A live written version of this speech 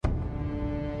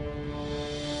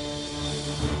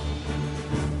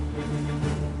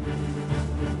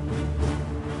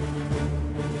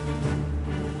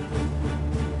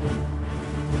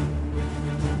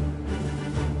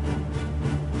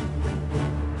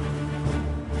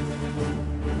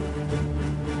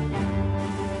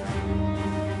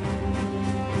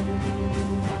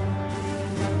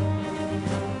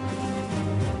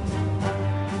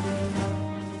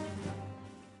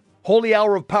Holy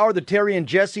Hour of Power, the Terry and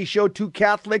Jesse Show. Two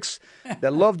Catholics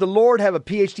that love the Lord, have a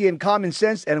PhD in common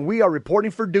sense, and we are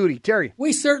reporting for duty. Terry.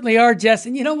 We certainly are, Jess.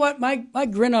 And you know what? My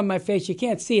grin on my face, you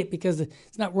can't see it because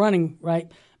it's not running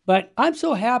right. But I'm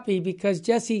so happy because,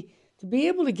 Jesse, to be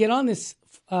able to get on this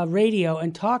radio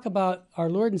and talk about our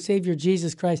Lord and Savior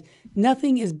Jesus Christ,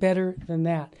 nothing is better than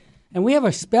that. And we have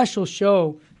a special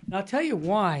show, and I'll tell you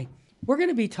why. We're going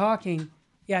to be talking,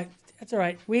 yeah, that's all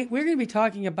right. We're going to be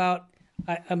talking about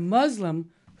a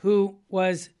Muslim who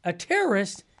was a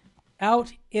terrorist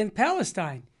out in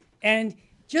Palestine. And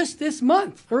just this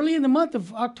month, early in the month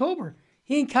of October,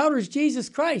 he encounters Jesus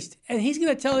Christ. And he's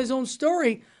going to tell his own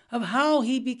story of how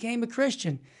he became a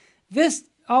Christian. This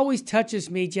always touches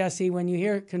me, Jesse, when you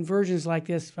hear conversions like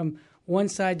this from one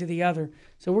side to the other.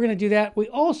 So we're going to do that. We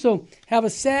also have a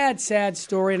sad, sad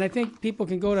story, and I think people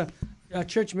can go to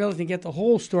Church Militant and get the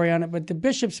whole story on it, but the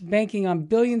bishop's banking on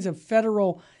billions of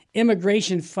federal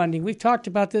immigration funding. We've talked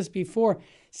about this before.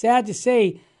 Sad to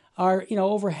say,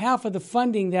 over half of the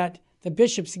funding that the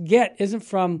bishops get isn't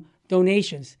from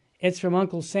donations. It's from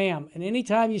Uncle Sam. And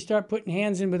anytime you start putting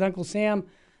hands in with Uncle Sam,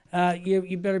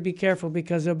 you better be careful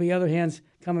because there'll be other hands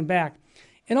coming back.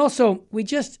 And also, we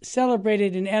just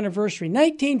celebrated an anniversary.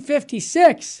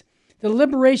 1956, the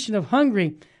liberation of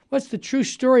Hungary. What's the true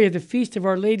story of the Feast of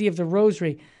Our Lady of the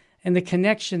Rosary and the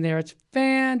connection there? It's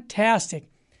fantastic.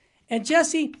 And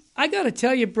Jesse, I got to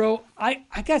tell you, bro, I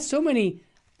got so many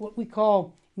what we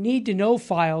call need-to-know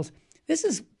files.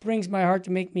 This brings my heart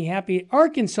to make me happy.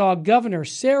 Arkansas Governor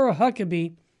Sarah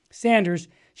Huckabee Sanders,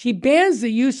 she bans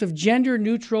the use of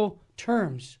gender-neutral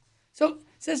terms. So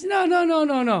says, no,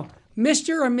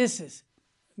 Mr. or Mrs.,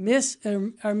 Miss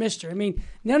or Mr. I mean,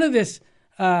 none of this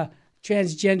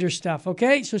transgender stuff,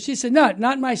 okay? So she said, not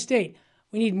in my state.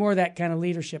 We need more of that kind of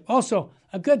leadership. Also,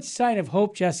 a good sign of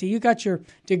hope, Jesse. You got your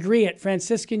degree at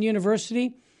Franciscan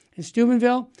University in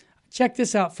Steubenville. Check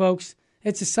this out, folks.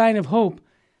 It's a sign of hope.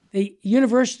 The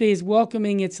university is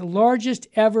welcoming its largest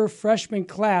ever freshman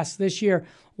class this year.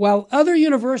 While other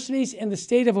universities in the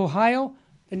state of Ohio,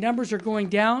 the numbers are going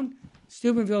down,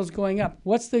 Steubenville is going up.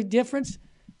 What's the difference?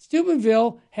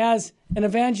 Steubenville has an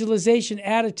evangelization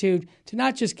attitude to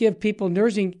not just give people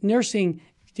nursing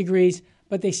degrees,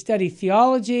 but they study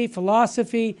theology,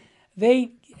 philosophy.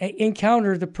 They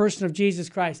encounter the person of Jesus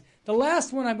Christ. The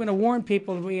last one I'm going to warn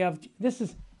people, this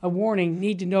is a warning,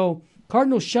 need to know.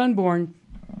 Cardinal Schunborn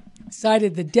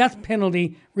cited the death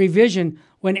penalty revision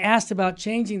when asked about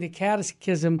changing the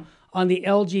catechism on the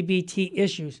LGBT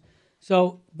issues.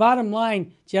 So bottom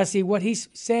line, Jesse, what he's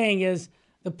saying is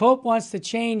the Pope wants to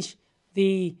change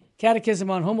the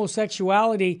catechism on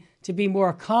homosexuality to be more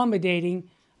accommodating.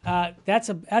 That's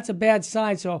a bad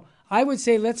sign. So I would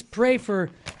say let's pray for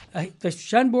the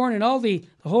Schunborn and all the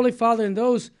Holy Father and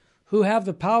those who have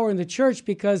the power in the church,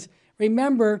 because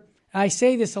remember, I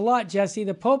say this a lot, Jesse,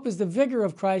 the Pope is the vicar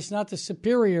of Christ, not the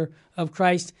superior of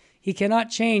Christ. He cannot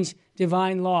change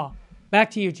divine law.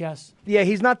 Back to you, Jess. Yeah,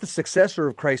 he's not the successor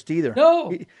of Christ either.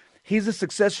 No. He's the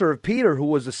successor of Peter, who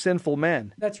was a sinful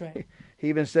man. That's right. He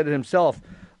even said it himself,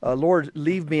 Lord,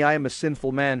 leave me, I am a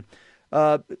sinful man.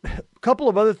 A couple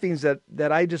of other things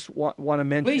that I just want to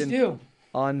mention. Please do.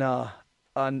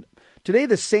 On today,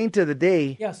 the saint of the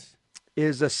day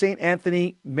is Saint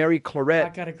Anthony Mary Claret. I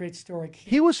got a great story.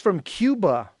 He was from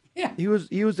Cuba. Yeah. He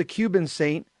was a Cuban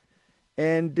saint,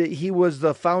 and he was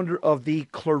the founder of the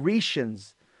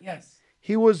Claretians. Yes.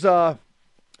 He was at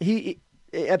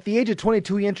the age of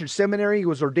 22, he entered seminary. He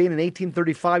was ordained in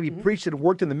 1835. He preached and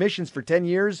worked in the missions for 10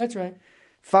 years. That's right.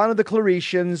 Founded the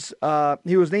Claretians.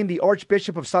 He was named the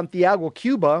Archbishop of Santiago,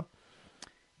 Cuba.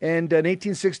 And in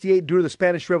 1868, due to the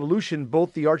Spanish Revolution,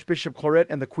 both the Archbishop Claret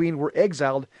and the Queen were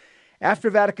exiled. After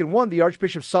Vatican I, the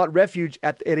Archbishop sought refuge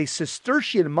at a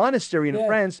Cistercian monastery in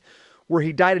France, where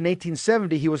he died in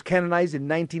 1870. He was canonized in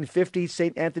 1950.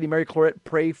 St. Anthony Mary Claret,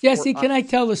 pray for Jesse, us. can I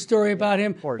tell the story about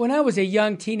him? When I was a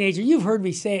young teenager, you've heard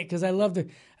me say it because I love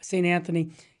St.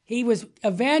 Anthony. He was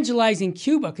evangelizing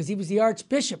Cuba because he was the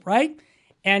Archbishop, right?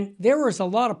 And there was a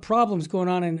lot of problems going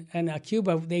on in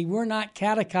Cuba. They were not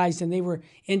catechized, and they were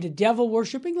into devil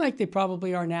worshiping like they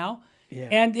probably are now. Yeah.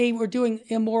 And they were doing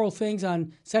immoral things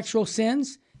on sexual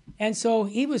sins. And so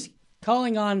he was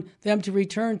calling on them to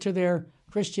return to their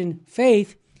Christian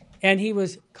faith, and he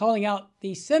was calling out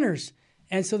these sinners.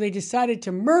 And so they decided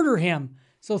to murder him.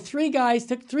 So took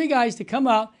three guys to come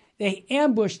out. They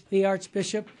ambushed the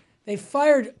Archbishop. They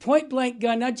fired point-blank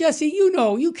gun. Now, Jesse,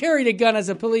 you carried a gun as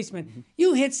a policeman. Mm-hmm.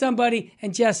 You hit somebody,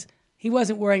 and he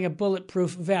wasn't wearing a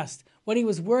bulletproof vest. What he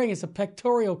was wearing is a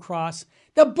pectoral cross.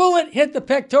 The bullet hit the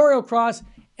pectoral cross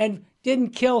and didn't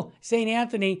kill St.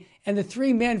 Anthony, and the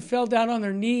three men fell down on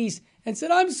their knees and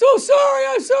said, I'm so sorry,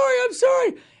 I'm sorry, I'm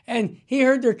sorry. And he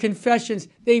heard their confessions.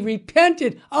 They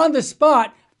repented on the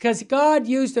spot because God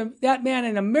used that man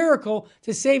in a miracle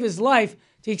to save his life,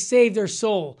 to save their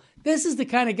soul. This is the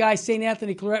kind of guy St.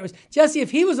 Anthony Claret was. Jesse, if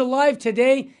he was alive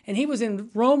today and he was in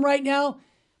Rome right now,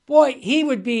 boy, he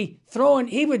would be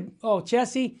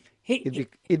Jesse, he'd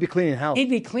be cleaning house. He'd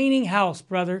be cleaning house,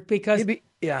 brother, because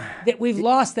that we've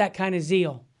lost that kind of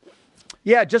zeal.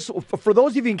 Yeah, just for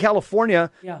those of you in California,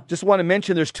 Yeah. just want to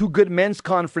mention there's two good men's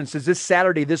conferences this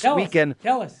Saturday, this weekend.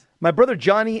 Tell us. My brother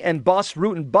Johnny and Boss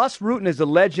Rutan. Boss Rutan is a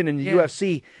legend in the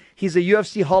UFC. He's a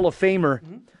UFC Hall of Famer.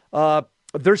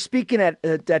 They're speaking at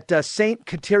St.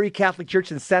 Kateri Catholic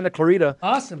Church in Santa Clarita.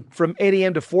 Awesome. From 8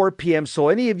 a.m. to 4 p.m. So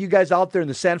any of you guys out there in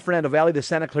the San Fernando Valley, the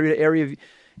Santa Clarita area,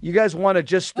 you guys want to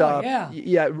just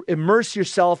immerse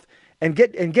yourself and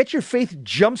get your faith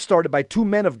jump-started by two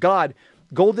men of God.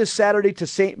 Go this Saturday to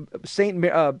St.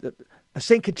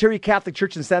 Kateri Catholic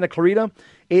Church in Santa Clarita,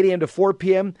 8 a.m. to 4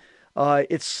 p.m.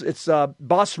 It's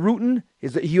Boss Rutan.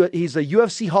 He's a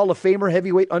UFC Hall of Famer,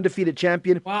 heavyweight undefeated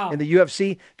champion in the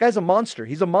UFC. Guy's a monster.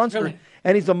 He's a monster. Really?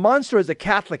 And he's a monster as a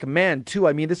Catholic man, too.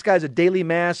 I mean, this guy's a daily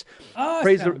mass,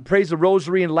 Awesome. prays the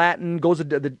rosary in Latin, goes to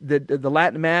the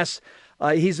Latin Mass.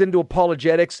 He's into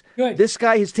apologetics. Good. This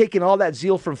guy has taken all that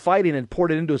zeal from fighting and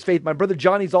poured it into his faith. My brother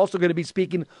Johnny's also going to be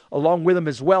speaking along with him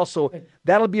as well. So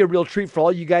that'll be a real treat for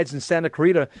all you guys in Santa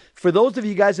Clarita. For those of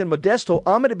you guys in Modesto,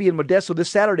 I'm going to be in Modesto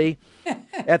this Saturday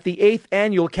at the 8th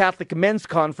Annual Catholic Men's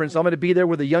Conference. I'm going to be there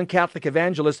with a young Catholic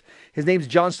evangelist. His name's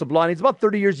John Sablon. He's about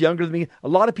 30 years younger than me. A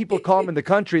lot of people call him in the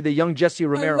country the young Jesse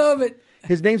Romero. I love it.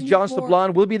 His name's John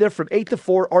Sablon. We'll be there from 8 to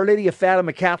 4, Our Lady of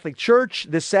Fatima Catholic Church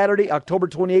this Saturday, October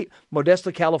 28,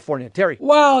 Modesto, California. Terry.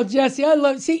 Wow, Jesse, I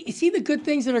love see the good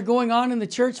things that are going on in the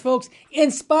church, folks.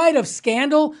 In spite of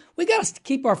scandal, we got to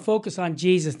keep our focus on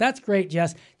Jesus. That's great,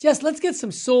 Jess. Jess, let's get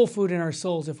some soul food in our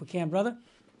souls if we can, brother.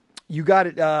 You got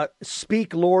it.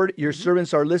 Speak, Lord, your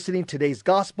servants are listening. Today's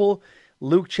gospel,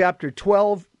 Luke chapter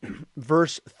 12,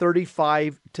 verse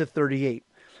 35 to 38.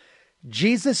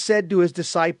 Jesus said to his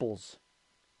disciples,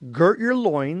 "Girt your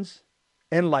loins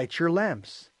and light your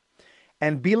lamps,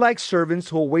 and be like servants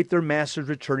who await their masters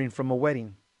returning from a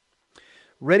wedding,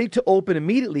 ready to open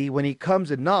immediately when he comes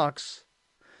and knocks.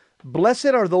 Blessed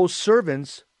are those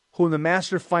servants whom the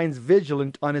master finds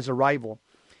vigilant on his arrival.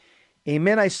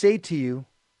 Amen, I say to you,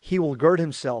 he will gird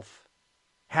himself,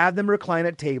 have them recline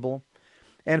at table,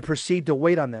 and proceed to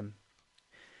wait on them.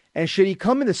 And should he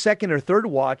come in the second or third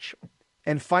watch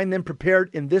and find them prepared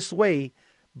in this way,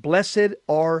 blessed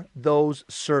are those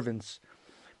servants."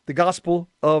 The gospel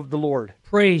of the Lord.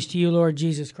 Praise to you, Lord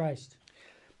Jesus Christ.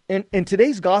 In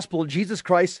today's gospel, Jesus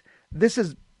Christ, this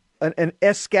is an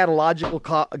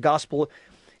eschatological gospel.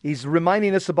 He's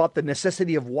reminding us about the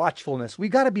necessity of watchfulness. We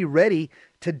got to be ready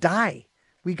to die.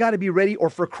 We got to be ready, or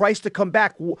for Christ to come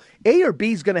back. A or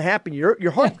B is going to happen.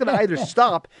 Your heart's going to either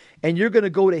stop and you're going to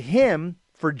go to him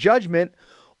for judgment,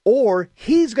 or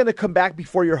he's going to come back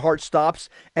before your heart stops,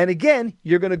 and again,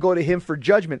 you're going to go to him for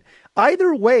judgment.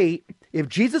 Either way, if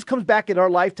Jesus comes back in our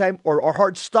lifetime or our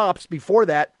heart stops before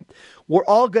that, we're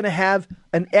all going to have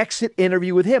an exit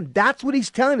interview with him. That's what he's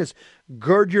telling us.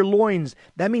 Gird your loins.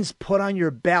 That means put on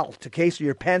your belt, okay, so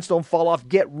your pants don't fall off.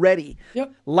 Get ready.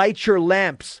 Yep. Light your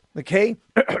lamps, okay?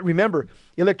 Remember,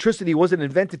 electricity wasn't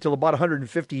invented till about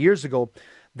 150 years ago.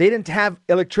 They didn't have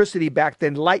electricity back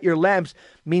then. Light your lamps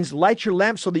means light your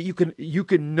lamps so that you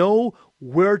can know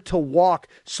where to walk,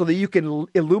 so that you can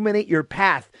illuminate your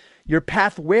path. Your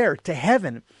path where? To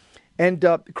heaven. And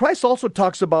Christ also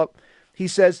talks about, he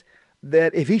says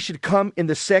that if he should come in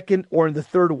the second or in the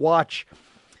third watch,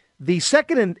 the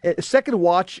second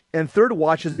watch and third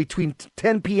watch is between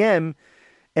 10 p.m.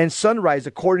 and sunrise,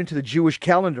 according to the Jewish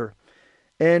calendar.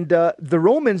 And the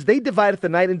Romans, they divided the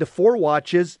night into 4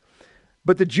 watches,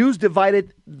 but the Jews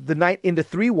divided the night into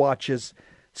 3 watches.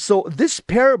 So this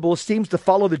parable seems to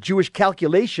follow the Jewish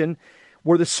calculation,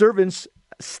 where the servants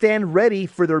stand ready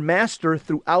for their master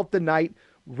throughout the night,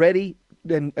 ready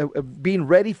and being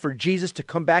ready for Jesus to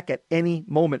come back at any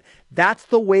moment. That's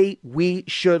the way we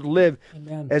should live.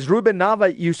 Amen. As Ruben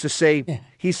Nava used to say,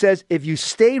 he says, if you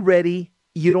stay ready,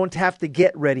 you don't have to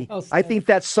get ready. I think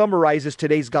that summarizes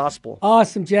today's gospel.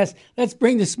 Awesome, Jess. Let's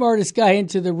bring the smartest guy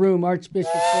into the room,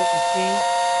 Archbishop Fulton Sheen.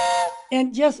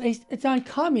 And Jess, it's on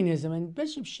communism. And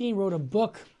Bishop Sheen wrote a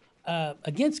book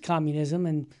against communism,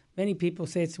 and many people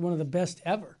say it's one of the best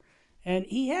ever. And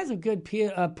he has a good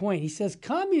point. He says,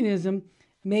 communism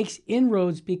makes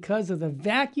inroads because of the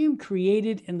vacuum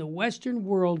created in the Western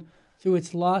world through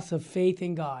its loss of faith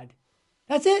in God.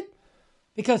 That's it.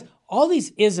 Because all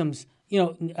these isms,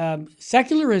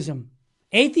 secularism,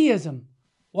 atheism,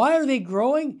 Why are they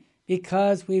growing?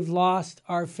 Because we've lost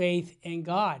our faith in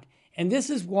God. And this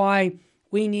is why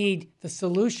we need the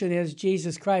solution is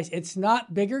Jesus Christ. It's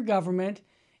not bigger government.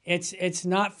 It's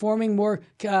not forming more,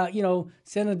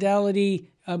 synodality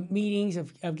meetings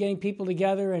of getting people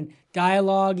together and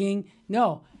dialoguing.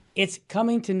 No, it's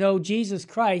coming to know Jesus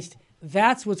Christ.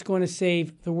 That's what's going to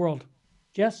save the world.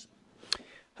 Jess?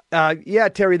 Yeah,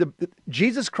 Terry,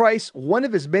 Jesus Christ, one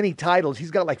of his many titles,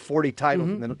 he's got like 40 titles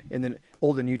in the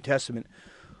Old and New Testament.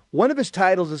 One of his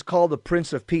titles is called the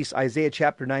Prince of Peace, Isaiah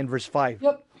chapter 9, verse 5.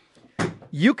 Yep.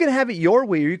 You can have it your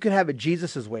way or you can have it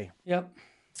Jesus' way. Yep.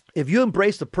 If you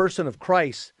embrace the person of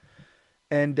Christ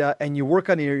and you work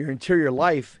on your interior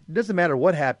life, it doesn't matter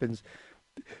what happens,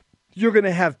 you're going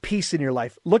to have peace in your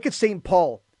life. Look at St.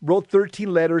 Paul, wrote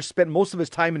 13 letters, spent most of his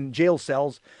time in jail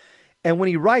cells. And when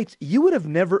he writes, you would have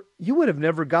never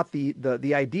got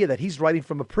the idea that he's writing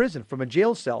from a prison, from a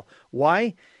jail cell.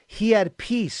 Why? He had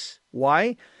peace.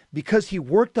 Why? Because he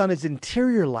worked on his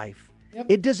interior life. Yep.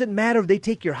 It doesn't matter if they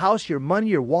take your house, your money,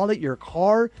 your wallet, your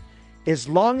car. As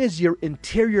long as your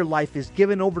interior life is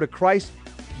given over to Christ,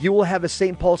 you will have, as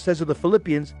St. Paul says to the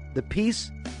Philippians, the peace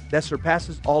that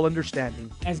surpasses all understanding.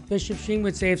 As Bishop Sheen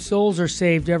would say, if souls are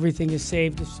saved, everything is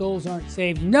saved. If souls aren't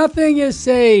saved, nothing is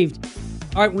saved.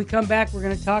 All right, when we come back, we're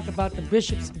going to talk about the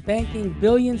bishops banking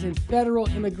billions in federal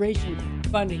immigration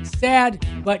funding. Sad,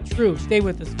 but true. Stay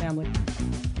with us, family.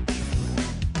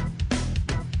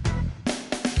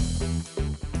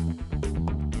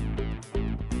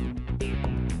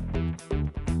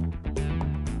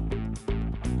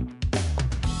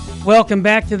 Welcome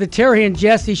back to the Terry and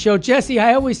Jesse Show. Jesse,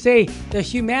 I always say the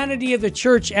humanity of the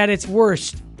church at its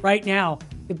worst right now.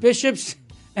 The bishops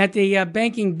at the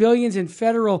banking billions in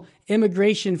federal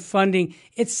immigration funding.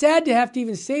 It's sad to have to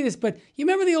even say this, but you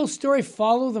remember the old story,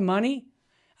 follow the money?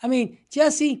 I mean,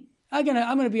 Jesse, I'm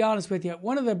gonna be honest with you.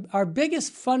 One of our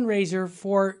biggest fundraiser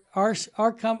for our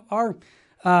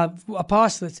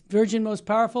apostolates, Virgin Most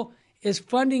Powerful, is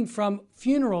funding from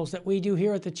funerals that we do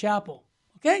here at the chapel.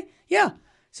 Okay? Yeah.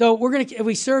 So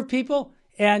we serve people,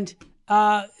 and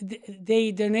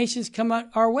the donations come out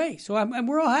our way. So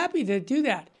we're all happy to do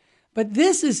that. But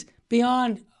this is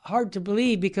beyond hard to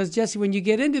believe because, Jesse, when you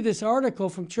get into this article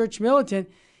from Church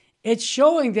Militant, it's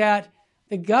showing that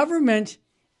the government,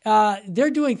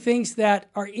 they're doing things that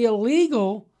are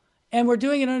illegal, and we're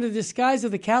doing it under the disguise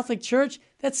of the Catholic Church.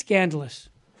 That's scandalous.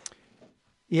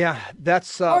 Yeah,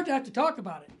 that's hard to have to talk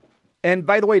about it. And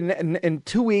by the way, in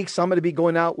 2 weeks, I'm going to be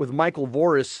going out with Michael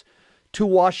Voris to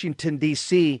Washington,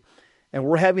 D.C., and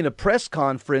we're having a press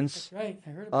conference. That's right. I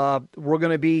heard about it. We're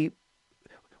going to be...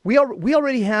 We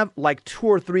already have like 2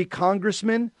 or 3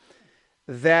 congressmen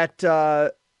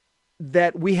that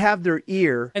we have their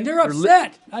ear. And they're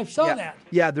upset. I saw that.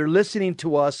 Yeah, they're listening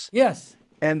to us. Yes.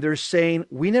 And they're saying,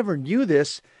 we never knew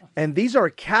this. And these are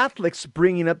Catholics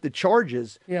bringing up the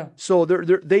charges. Yeah. So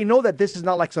they know that this is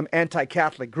not like some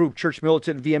anti-Catholic group, Church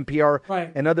Militant, VMPR,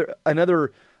 right, and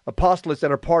other apostolates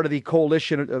that are part of the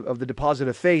coalition of the Deposit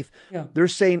of Faith. Yeah. They're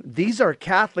saying these are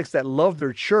Catholics that love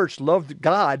their church, love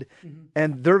God,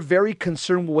 and they're very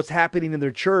concerned with what's happening in their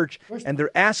church, and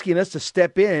they're asking us to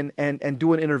step in and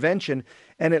do an intervention.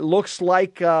 And it looks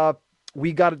like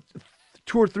we got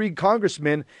 2 or 3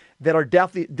 congressmen that are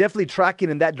definitely tracking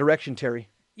in that direction, Terry.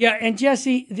 Yeah, and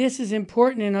Jesse, this is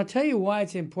important, and I'll tell you why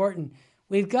it's important.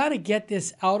 We've got to get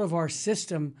this out of our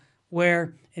system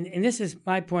where, and this is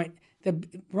my point,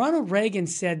 Ronald Reagan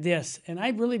said this, and I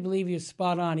really believe he was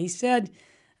spot on. He said,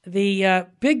 the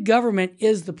big government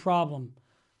is the problem.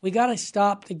 We got to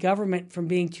stop the government from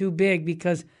being too big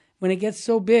because when it gets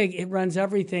so big, it runs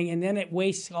everything, and then it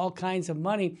wastes all kinds of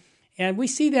money. And we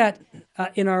see that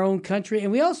in our own country,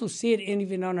 and we also see it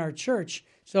even on our church.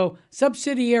 So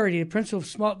subsidiarity, the principle of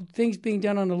small things being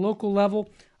done on the local level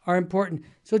are important.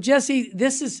 So, Jesse,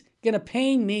 this is going to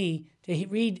pain me to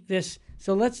read this.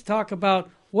 So let's talk about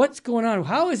what's going on.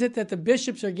 How is it that the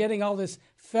bishops are getting all this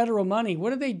federal money?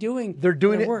 What are they doing? They're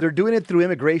doing it. They're doing it through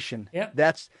immigration. Yep.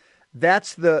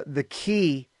 That's the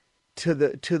key to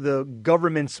the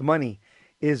government's money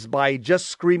is by just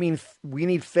screaming, we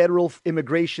need federal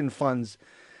immigration funds.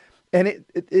 And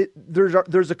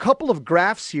there's a couple of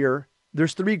graphs here.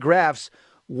 There's 3 graphs.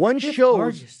 One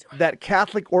shows that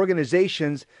Catholic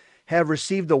organizations have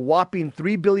received a whopping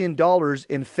 $3 billion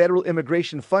in federal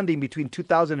immigration funding between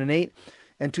 2008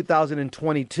 and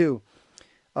 2022.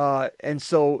 And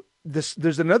so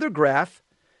there's another graph,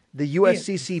 the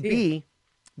USCCB.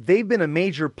 They've been a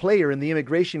major player in the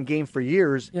immigration game for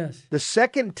years. Yes. The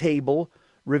second table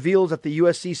reveals that the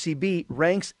USCCB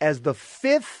ranks as the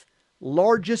 5th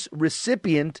largest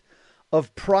recipient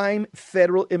of prime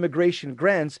federal immigration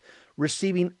grants,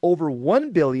 receiving over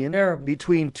 $1 billion Terrible.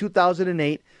 between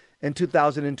 2008 and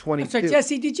 2022. I'm sorry,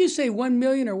 Jesse, did you say 1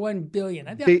 million or 1 billion?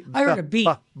 I heard a B.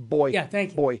 Boy. Yeah,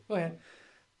 thank you. Boy. Go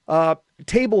ahead.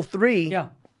 Table 3, Yeah.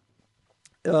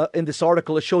 in this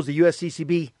article, it shows the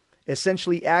USCCB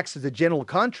essentially acts as a general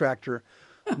contractor.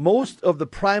 Most of the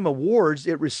prime awards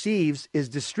it receives is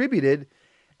distributed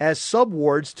as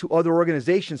subawards to other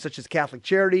organizations such as Catholic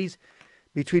Charities.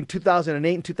 Between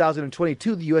 2008 and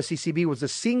 2022, the USCCB was the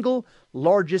single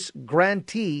largest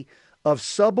grantee of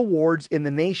subawards in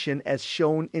the nation, as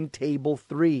shown in Table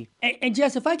 3. And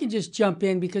Jess, if I can just jump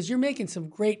in, because you're making some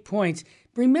great points.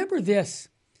 Remember this.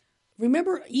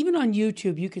 Remember, even on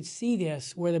YouTube, you could see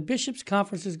this, where the bishops'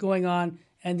 conference is going on,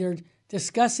 and they're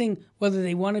discussing whether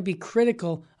they want to be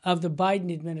critical of the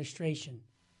Biden administration.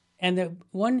 And the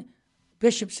one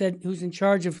bishop said, who's in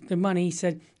charge of the money, he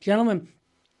said, gentlemen,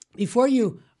 before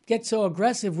you get so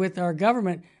aggressive with our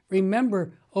government,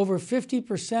 remember over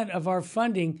 50% of our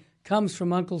funding comes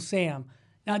from Uncle Sam.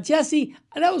 Now, Jesse,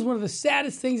 that was one of the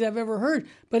saddest things I've ever heard,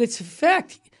 but it's a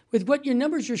fact. With what your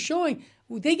numbers are showing,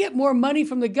 they get more money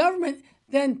from the government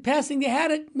than passing the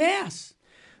hat at Mass.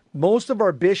 Most of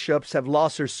our bishops have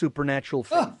lost their supernatural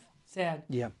faith. Oh, sad.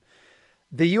 Yeah.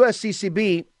 The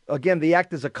USCCB, again, they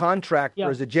act as a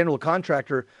contractor, as a general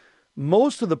contractor.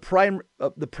 Most of the prime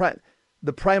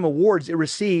awards it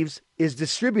receives is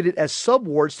distributed as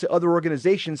subawards to other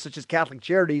organizations such as Catholic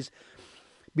Charities.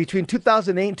 Between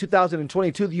 2008 and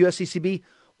 2022, the USCCB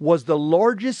was the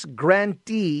largest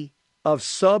grantee of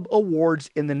sub-awards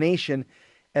in the nation,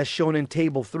 as shown in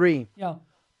Table 3. Yeah.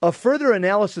 A further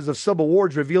analysis of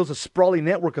sub-awards reveals a sprawling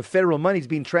network of federal monies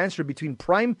being transferred between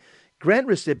prime grant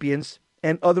recipients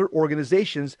and other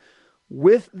organizations,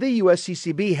 with the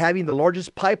USCCB having the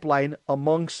largest pipeline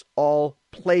amongst all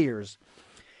players.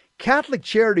 Catholic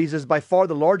Charities is by far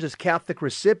the largest Catholic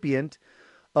recipient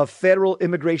of federal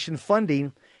immigration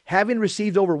funding, having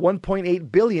received over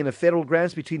 $1.8 billion of federal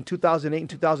grants between 2008 and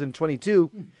 2022.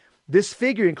 This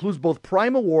figure includes both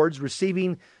prime awards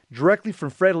receiving directly from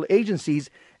federal agencies,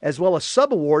 as well as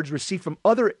sub-awards received from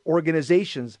other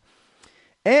organizations.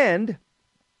 And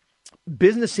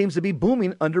business seems to be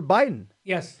booming under Biden.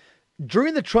 Yes.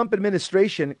 During the Trump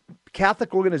administration,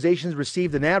 Catholic organizations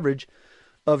received an average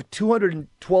of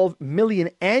 $212 million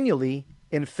annually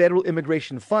in federal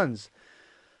immigration funds.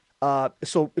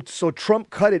 So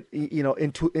Trump cut it,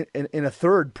 into in a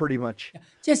third, pretty much.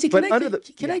 Jesse,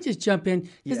 can I just jump in?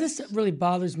 Because this really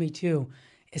bothers me too,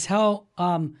 is how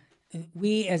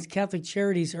we as Catholic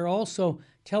Charities are also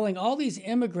telling all these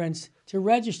immigrants to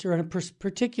register in a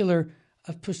particular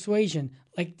persuasion,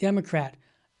 like Democrat,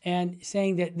 and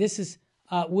saying that this is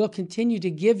will continue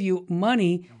to give you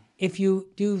money if you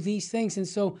do these things. And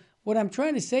so what I'm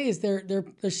trying to say is they're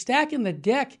stacking the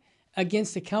deck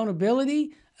against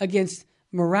accountability, against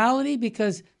morality,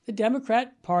 because the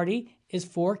Democrat Party is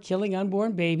for killing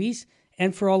unborn babies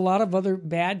and for a lot of other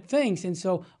bad things. And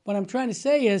so what I'm trying to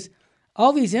say is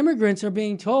all these immigrants are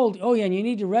being told, oh, yeah, and you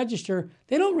need to register.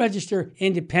 They don't register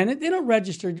independent. They don't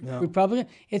register Republican.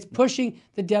 It's pushing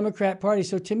the Democrat Party.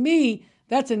 So to me,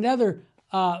 that's another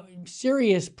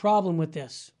serious problem with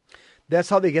this. That's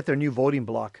how they get their new voting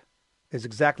bloc, is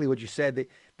exactly what you said.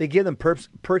 They give them perks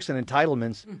and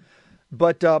entitlements.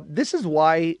 But this is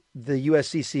why the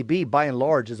USCCB, by and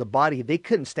large, as a body, they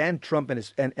couldn't stand Trump and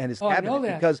his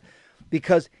cabinet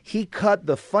because he cut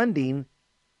the funding.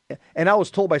 And I was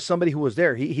told by somebody who was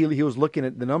there, he was looking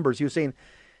at the numbers. He was saying,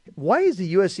 "Why is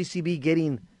the USCCB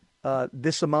getting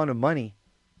this amount of money?"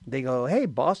 They go, "Hey,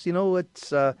 boss,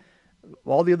 it's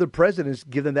all the other presidents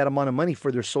give them that amount of money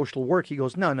for their social work." He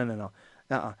goes, "No.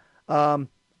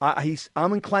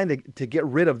 I'm inclined to get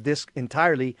rid of this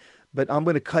entirely, but I'm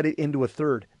going to cut it into a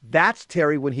third." That's,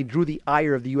 Terry, when he drew the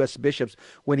ire of the U.S. bishops,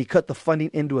 when he cut the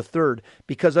funding into a third.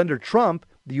 Because under Trump,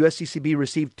 the USCCB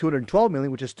received $212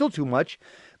 million, which is still too much.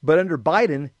 But under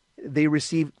Biden, they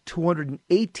received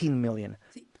 $218 million.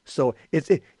 So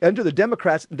under the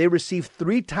Democrats, they received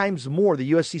 3 times more,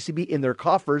 the USCCB, in their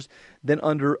coffers than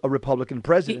under a Republican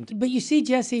president. But you see,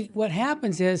 Jesse, what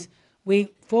happens is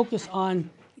we focus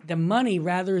on the money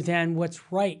rather than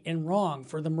what's right and wrong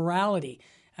for the morality.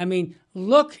 I mean,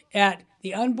 look at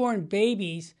the unborn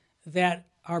babies that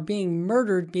are being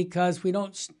murdered because we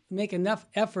don't make enough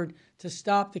effort to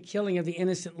stop the killing of the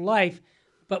innocent life,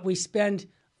 but we spend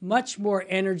much more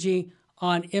energy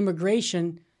on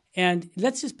immigration. And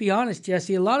let's just be honest,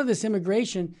 Jesse, a lot of this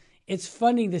immigration, it's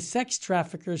funding the sex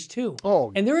traffickers too.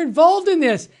 Oh. And they're involved in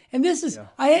this. And this is,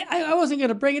 I wasn't going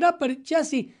to bring it up, but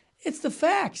Jesse, it's the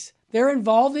facts. they're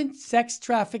involved in sex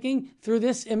trafficking through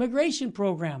this immigration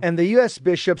program. And the U.S.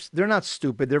 bishops, they're not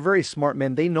stupid. They're very smart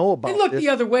men. They know about They look this. the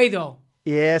other way, though.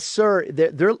 Yes, sir.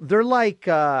 They're like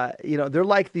they're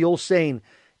like the old saying,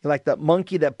 like that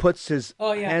monkey that puts his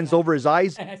hands over his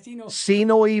eyes. See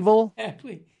no evil.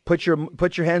 Exactly. Put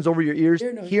your hands over your ears.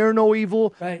 Hear no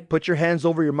evil. Right. Put your hands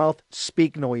over your mouth.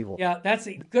 Speak no evil. Yeah, that's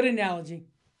a good analogy.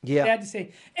 Yeah. Sad to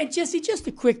say. And Jesse, just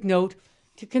a quick note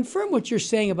to confirm what you're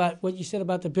saying about what you said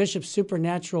about the bishop's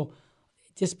supernatural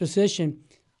disposition.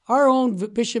 Our own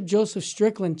Bishop Joseph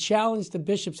Strickland challenged the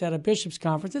bishops at a bishops'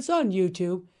 conference. It's on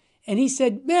YouTube. And he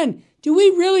said, "Men, do we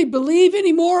really believe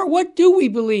anymore? What do we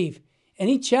believe?" And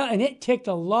and it ticked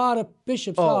a lot of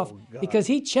bishops off because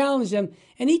he challenged them.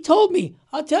 And he told me,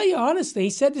 I'll tell you honestly, he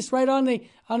said this right on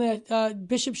the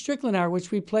Bishop Strickland Hour,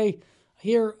 which we play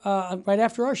here right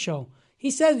after our show. He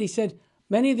said,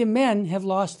 many of the men have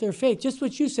lost their faith, just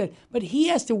what you said. But he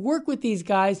has to work with these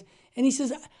guys. And he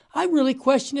says, I really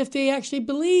question if they actually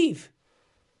believe.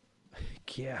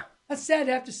 Yeah. That's sad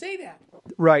to have to say that.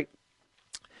 Right.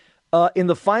 In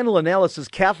the final analysis,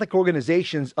 Catholic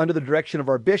organizations under the direction of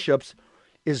our bishops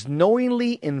is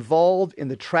knowingly involved in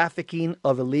the trafficking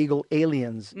of illegal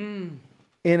aliens. In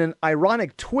an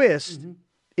ironic twist,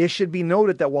 it should be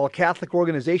noted that while Catholic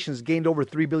organizations gained over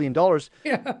 $3 billion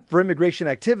for immigration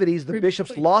activities, the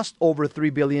bishops lost over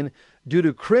 $3 billion due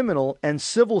to criminal and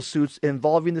civil suits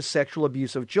involving the sexual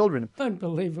abuse of children.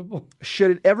 Unbelievable.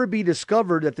 Should it ever be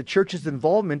discovered that the church's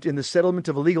involvement in the settlement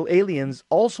of illegal aliens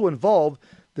also involved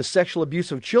the sexual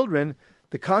abuse of children,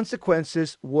 the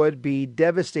consequences would be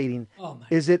devastating.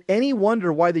 Is it any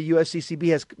wonder why the USCCB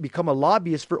has become a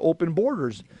lobbyist for open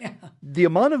borders? Yeah. The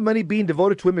amount of money being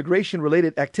devoted to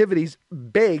immigration-related activities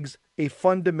begs a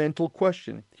fundamental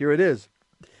question. Here it is.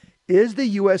 Is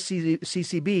the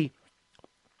USCCB,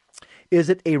 is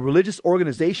it a religious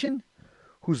organization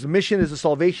whose mission is the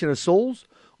salvation of souls?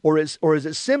 Or is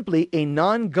it simply a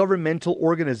non-governmental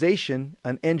organization,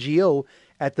 an NGO,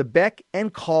 at the beck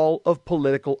and call of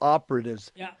political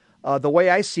operatives? Yeah. The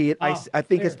way I see it, I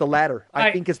think it's the latter.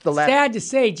 I think it's the latter. Sad to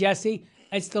say, Jesse,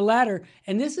 it's the latter.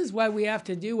 And this is why we have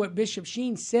to do what Bishop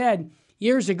Sheen said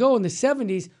years ago in the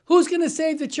 70s. Who's going to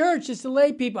save the church? It's the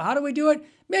lay people. How do we do it?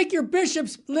 Make your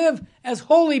bishops live as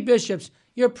holy bishops.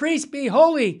 Your priests be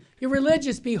holy. Your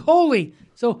religious be holy.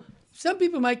 So some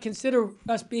people might consider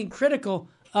us being critical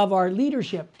of our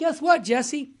leadership. Guess what,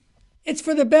 Jesse? It's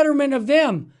for the betterment of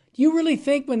them. Do you really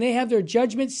think when they have their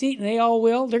judgment seat, and they all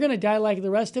will, they're going to die like the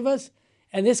rest of us?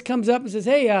 And this comes up and says,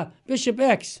 hey, Bishop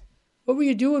X, what were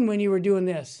you doing when you were doing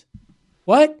this?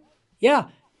 What? Yeah,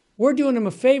 we're doing them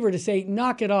a favor to say,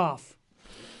 knock it off.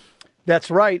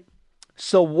 That's right.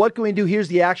 So what can we do? Here's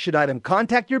the action item.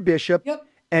 Contact your bishop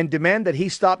and demand that he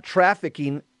stop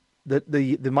trafficking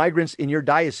the migrants in your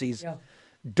diocese. Yeah.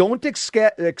 Don't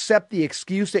accept the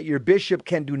excuse that your bishop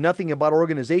can do nothing about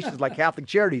organizations like Catholic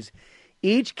Charities.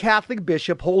 Each Catholic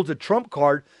bishop holds a trump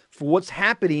card for what's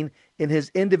happening in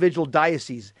his individual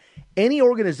diocese. Any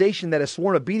organization that has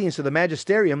sworn obedience to the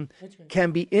magisterium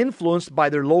can be influenced by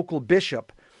their local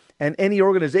bishop. And any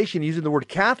organization using the word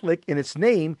Catholic in its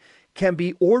name can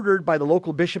be ordered by the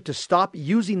local bishop to stop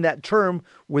using that term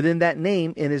within that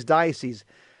name in his diocese.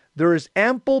 There is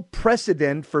ample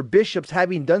precedent for bishops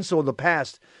having done so in the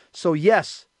past. So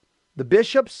yes, the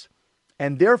bishops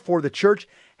and therefore the church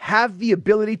have the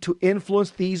ability to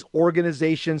influence these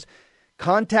organizations.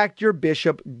 Contact your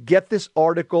bishop, get this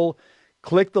article,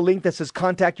 click the link that says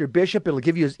contact your bishop. It'll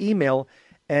give you his email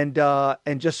and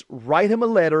just write him a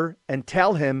letter and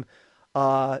tell him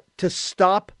to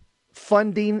stop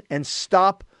funding and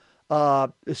stop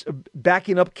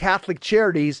backing up Catholic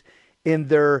Charities in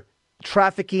their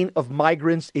trafficking of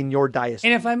migrants in your diocese.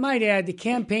 And if I might add, the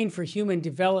Campaign for Human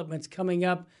Development's coming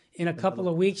up in a couple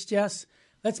of weeks, Jess.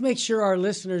 Let's make sure our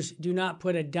listeners do not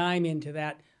put a dime into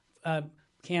that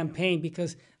campaign,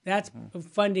 because that's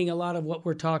funding a lot of what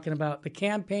we're talking about. The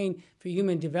Campaign for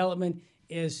Human Development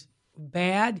is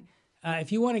bad.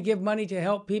 If you want to give money to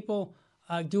help people,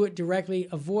 do it directly.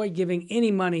 Avoid giving any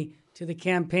money to the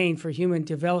Campaign for Human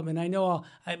Development. I know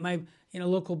my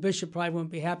local bishop probably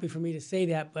won't be happy for me to say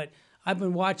that, but I've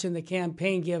been watching the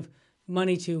campaign give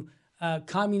money to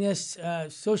communist,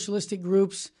 socialistic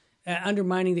groups,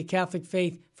 undermining the Catholic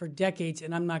faith for decades,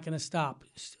 and I'm not going to stop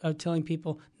telling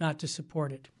people not to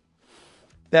support it.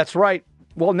 That's right.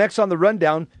 Well, next on the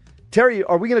rundown, Terry,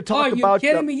 are we going to talk about... Are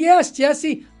you kidding me? Yes,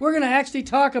 Jesse. We're going to actually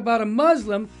talk about a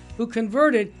Muslim who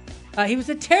converted. He was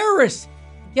a terrorist.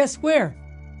 Guess where?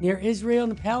 Near Israel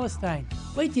and Palestine.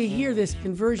 Wait till you hear this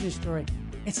conversion story.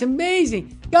 It's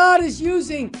amazing. God is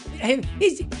using him.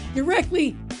 He's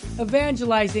directly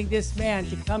evangelizing this man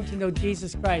to come to know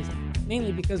Jesus Christ,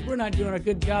 mainly because we're not doing a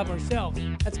good job ourselves.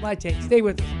 That's my take. Stay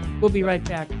with us. We'll be right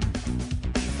back.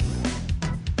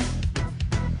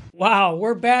 Wow,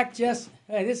 we're back, Jess.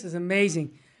 Hey, this is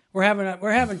amazing. We're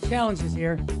having challenges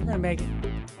here. We're gonna make it.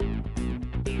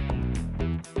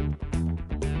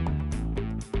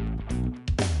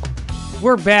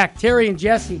 We're back, Terry and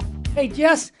Jesse. Hey,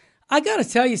 Jess, I got to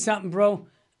tell you something, bro.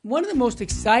 One of the most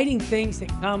exciting things that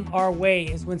come our way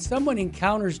is when someone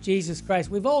encounters Jesus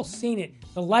Christ. We've all seen it.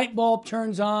 The light bulb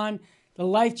turns on, the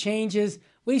life changes.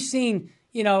 We've seen,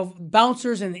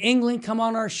 bouncers in England come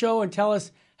on our show and tell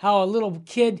us how a little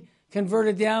kid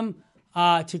converted them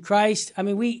to Christ. I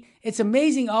mean, it's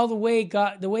amazing all the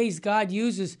ways God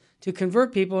uses to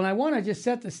convert people. And I want to just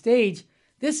set the stage.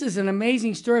 This is an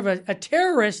amazing story of a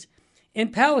terrorist in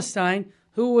Palestine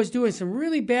who was doing some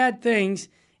really bad things.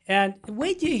 And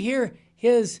wait till you hear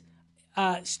his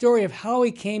story of how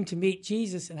he came to meet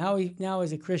Jesus and how he now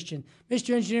is a Christian.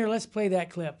 Mr. Engineer, let's play that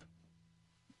clip.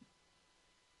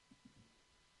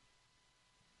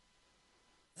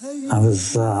 I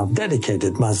was a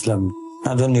dedicated Muslim.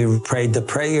 Not only prayed the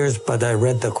prayers, but I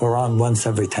read the Quran once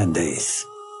every 10 days,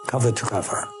 cover to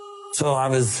cover. So I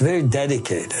was very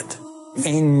dedicated.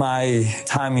 In my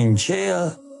time in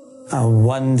jail,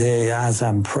 one day as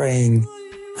I'm praying,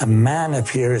 a man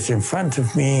appears in front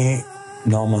of me,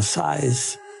 normal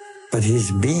size, but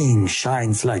his being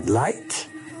shines like light.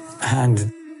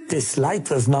 And this light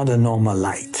was not a normal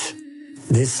light.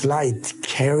 This light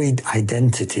carried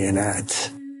identity in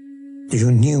it. You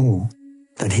knew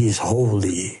that he is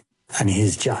holy and he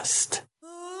is just.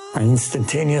 And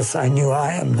instantaneous, I knew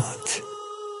I am not.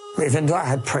 Even though I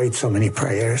had prayed so many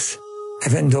prayers,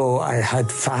 even though I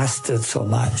had fasted so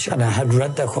much and I had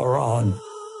read the Quran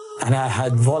and I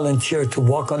had volunteered to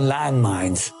walk on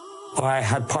landmines, or I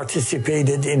had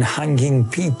participated in hanging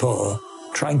people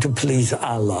trying to please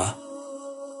Allah,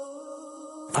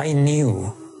 I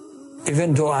knew,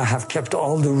 even though I have kept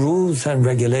all the rules and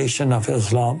regulation of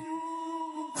Islam,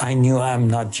 I knew I'm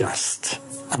not just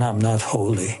and I'm not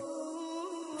holy.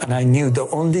 And I knew the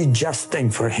only just thing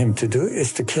for him to do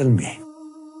is to kill me.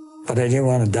 But I didn't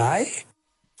want to die.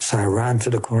 So I ran to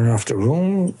the corner of the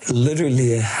room,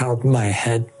 literally held my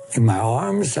head in my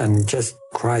arms and just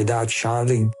cried out,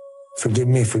 shouting, "Forgive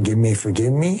me, forgive me,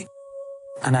 forgive me."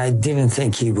 And I didn't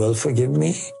think he will forgive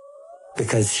me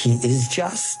because he is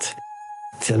just,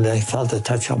 till I felt a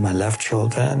touch on my left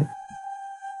shoulder.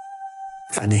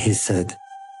 And he said,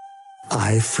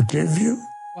 "I forgive you."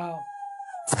 Wow.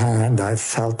 And I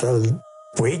felt a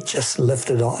weight just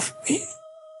lifted off me.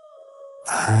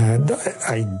 And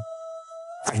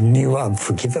I knew I'm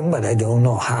forgiven, but I don't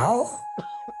know how.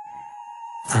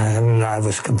 And I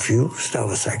was confused. I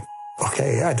was like,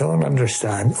 okay, I don't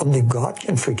understand. Only God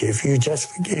can forgive you. Just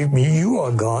forgive me. You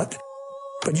are God.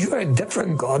 But you are a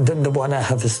different God than the one I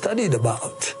have studied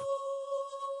about.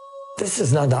 This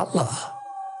is not Allah.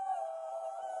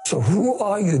 So who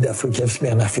are you that forgives me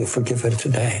and I feel forgiven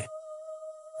today?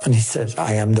 And he said,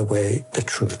 I am the way, the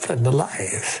truth, and the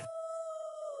life.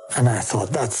 And I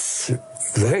thought, that's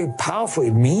very powerful.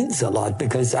 It means a lot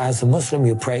because as a Muslim,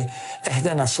 you pray,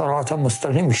 Ihdina sirata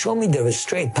mustaqim, show me the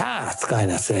straight path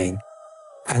kind of thing.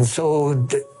 And so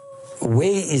the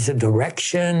way is a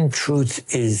direction,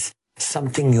 truth is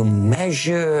something you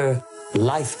measure,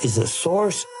 life is a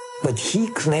source. But he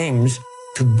claims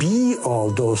to be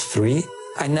all those three.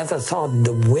 I never thought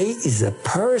the way is a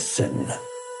person.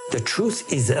 The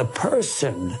truth is a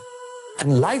person.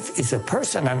 And life is a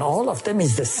person, and all of them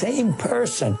is the same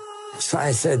person. So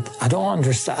I said, I don't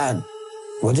understand.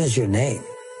 What is your name?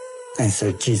 And I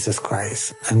said, Jesus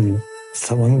Christ. And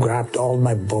someone grabbed all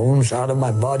my bones out of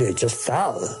my body. I just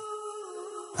fell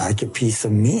like a piece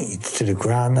of meat to the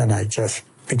ground, and I just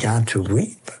began to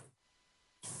weep.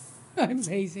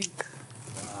 Amazing.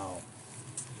 Wow.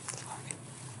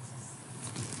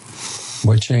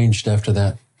 What changed after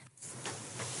that?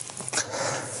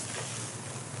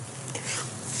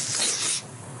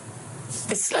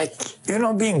 It's like,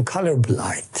 being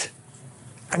colorblind.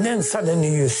 And then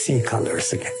suddenly you see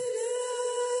colors again.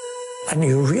 And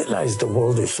you realize the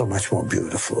world is so much more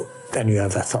beautiful than you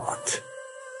ever thought.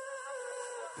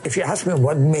 If you ask me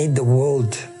what made the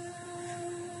world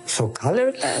so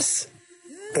colorless,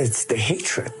 it's the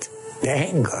hatred, the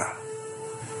anger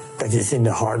that is in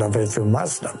the heart of every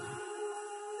Muslim.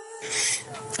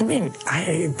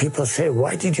 People say,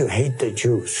 why did you hate the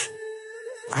Jews?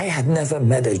 I had never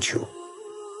met a Jew.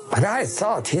 But I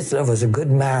thought Hitler was a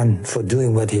good man for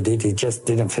doing what he did. He just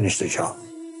didn't finish the job.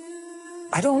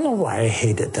 I don't know why I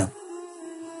hated them.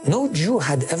 No Jew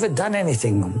had ever done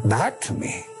anything bad to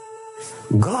me.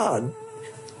 God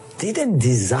didn't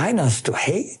design us to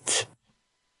hate.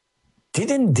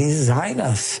 Didn't design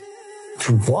us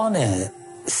to want to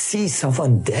see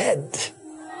someone dead.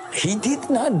 He did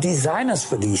not design us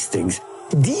for these things.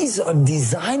 These are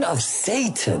design of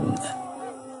Satan.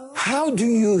 How do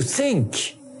you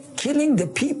think killing the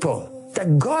people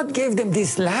that God gave them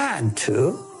this land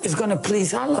to is going to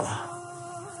please Allah?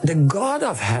 The God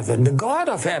of heaven, the God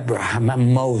of Abraham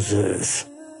and Moses,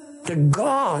 the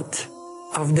God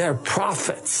of their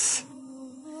prophets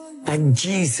and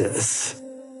Jesus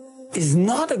is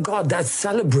not a God that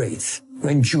celebrates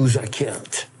when Jews are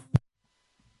killed.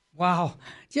 Wow.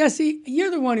 Jesse,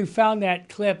 you're the one who found that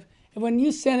clip. And when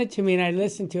you sent it to me and I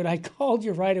listened to it, I called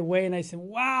you right away and I said,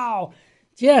 wow,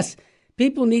 Jess,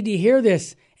 people need to hear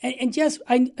this. And Jess,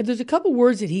 there's a couple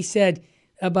words that he said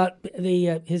about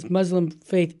his Muslim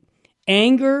faith: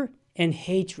 anger and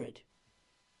hatred.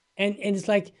 And it's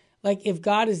like if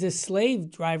God is this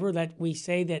slave driver that we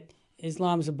say that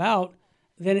Islam's about,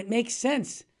 then it makes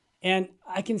sense. And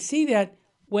I can see that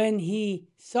when he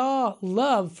saw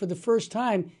love for the first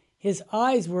time, his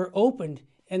eyes were opened.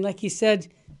 And like he said,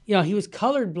 he was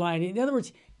colorblind. In other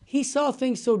words, he saw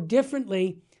things so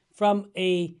differently from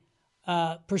a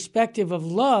perspective of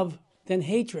love than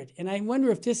hatred. And I wonder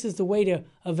if this is the way to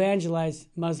evangelize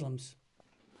Muslims.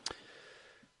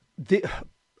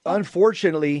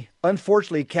 Unfortunately,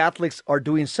 Catholics are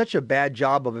doing such a bad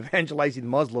job of evangelizing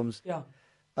Muslims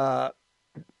that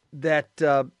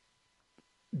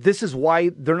this is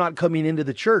why they're not coming into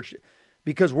the church,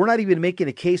 because we're not even making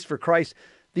a case for Christ.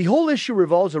 The whole issue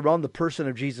revolves around the person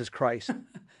of Jesus Christ.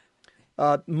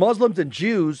 Muslims and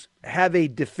Jews have a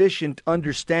deficient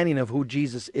understanding of who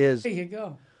Jesus is. There you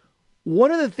go.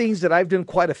 One of the things that I've done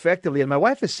quite effectively, and my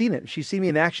wife has seen it. She's seen me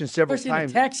in action several Especially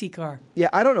times. in a taxi car. Yeah,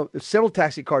 I don't know. Several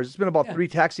taxi cars. It's been about 3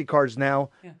 taxi cars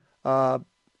now. Yeah.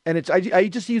 And I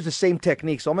just use the same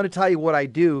technique. So I'm going to tell you what I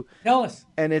do. Tell us.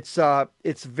 And it's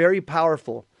very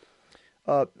powerful.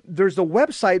 There's a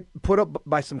website put up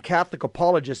by some Catholic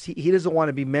apologists. He doesn't want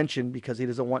to be mentioned because he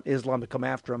doesn't want Islam to come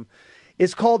after him.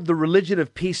 It's called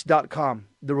thereligionofpeace.com.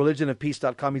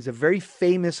 Thereligionofpeace.com. He's a very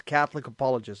famous Catholic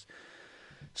apologist.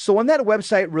 So on that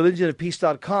website,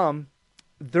 religionofpeace.com,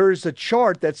 there's a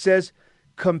chart that says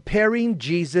comparing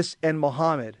Jesus and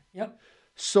Muhammad. Yep.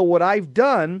 So what I've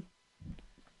done,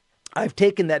 I've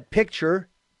taken that picture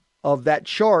of that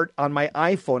chart on my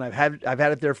iPhone. I've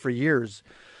had it there for years.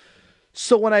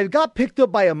 So when I got picked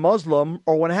up by a Muslim,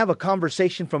 or when I have a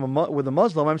conversation with a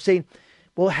Muslim, I'm saying,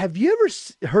 well, have you ever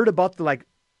heard about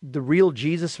the real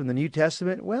Jesus from the New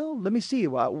Testament? Well, let me see.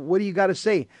 What do you got to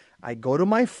say? I go to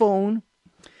my phone,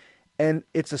 and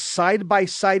it's a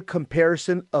side-by-side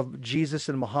comparison of Jesus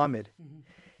and Muhammad. Mm-hmm.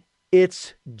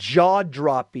 It's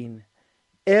jaw-dropping.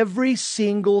 Every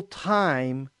single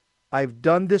time I've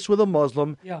done this with a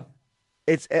Muslim,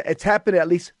 it's happened to at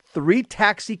least 3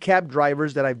 taxi cab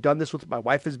drivers that I've done this with. My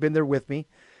wife has been there with me,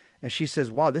 and she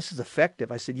says, wow, this is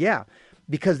effective. I said, yeah,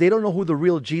 because they don't know who the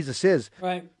real Jesus is.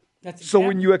 Right. That's so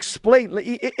when you explain,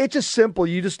 it's just simple.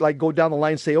 You just go down the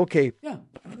line and say, okay,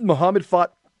 Muhammad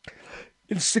fought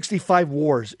in 65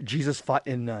 wars. Jesus fought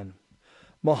in none.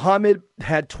 Muhammad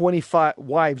had 25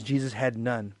 wives. Jesus had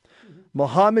none. Mm-hmm.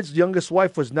 Muhammad's youngest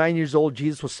wife was 9 years old.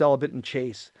 Jesus was celibate and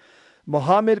chaste.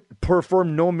 Muhammad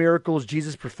performed no miracles.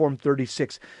 Jesus performed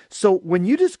 36. So when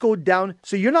you just go down,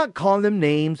 so you're not calling them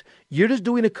names. You're just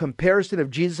doing a comparison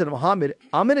of Jesus and Muhammad.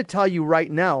 I'm going to tell you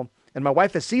right now, and my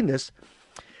wife has seen this.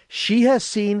 She has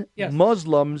seen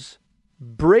Muslims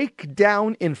break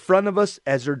down in front of us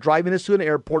as they're driving us to an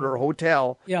airport or a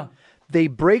hotel. Yeah. They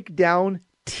break down.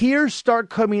 Tears start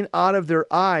coming out of their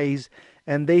eyes,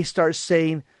 and they start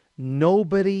saying,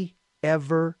 nobody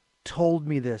ever told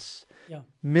me this. Yeah.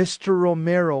 Mr.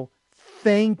 Romero,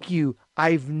 thank you.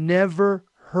 I've never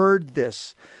heard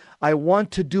this. I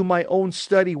want to do my own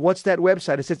study. What's that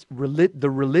website? It says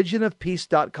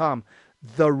thereligionofpeace.com.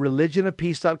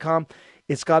 Thereligionofpeace.com.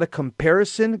 It's got a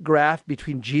comparison graph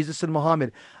between Jesus and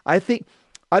Muhammad. I think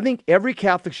every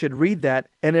Catholic should read that,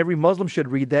 and every Muslim should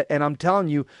read that. And I'm telling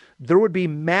you, there would be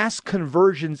mass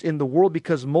conversions in the world,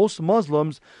 because most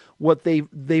Muslims, what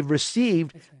they've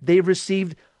received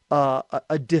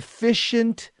a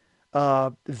deficient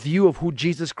view of who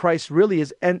Jesus Christ really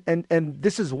is, and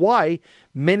this is why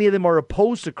many of them are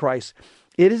opposed to Christ.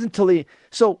 It isn't until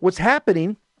so what's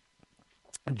happening?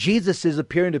 Jesus is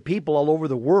appearing to people all over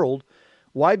the world.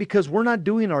 Why? Because we're not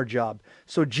doing our job.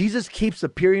 So Jesus keeps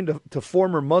appearing to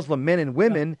former Muslim men and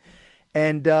women,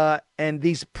 and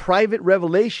these private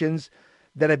revelations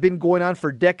that have been going on for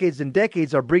decades and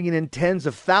decades are bringing in tens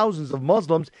of thousands of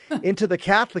Muslims into the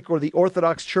Catholic or the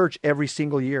Orthodox Church every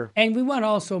single year. And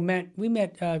we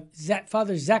met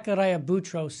Father Zachariah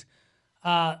Boutros,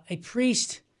 a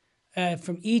priest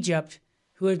from Egypt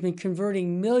who has been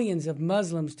converting millions of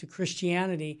Muslims to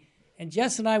Christianity. And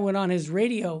Jess and I went on his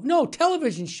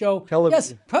television show,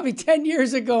 yes, probably 10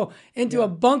 years ago into a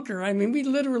bunker. I mean, we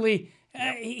literally...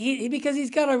 because he's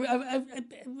got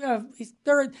he's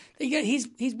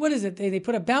what is it? They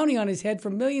put a bounty on his head for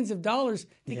millions of dollars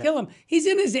to kill him. He's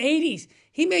in his 80s.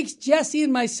 He makes Jesse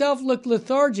and myself look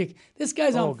lethargic. This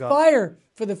guy's on fire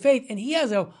for the faith, and he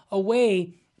has a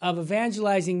way of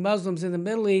evangelizing Muslims in the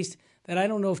Middle East that I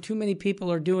don't know if too many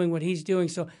people are doing what he's doing.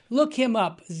 So look him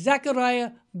up,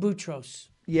 Zachariah Boutros.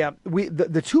 Yeah,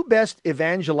 the two best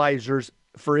evangelizers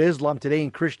for Islam today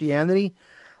in Christianity.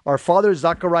 Our Father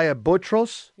Zachariah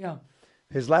Boutros. Yeah.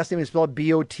 His last name is spelled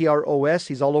Botros.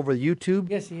 He's all over YouTube.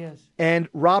 Yes, he is. And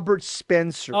Robert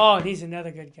Spencer. Oh, he's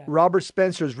another good guy. Robert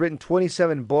Spencer has written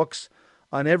 27 books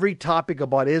on every topic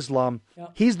about Islam. Yeah.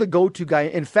 He's the go-to guy.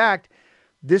 In fact,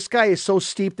 this guy is so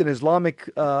steeped in Islamic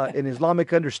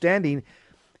understanding.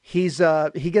 He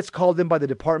gets called in by the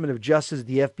Department of Justice,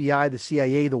 the FBI, the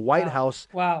CIA, the White House.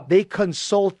 Wow. They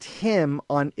consult him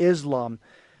on Islam.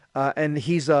 And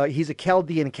he's a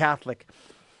Chaldean Catholic.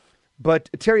 But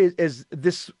Terry, is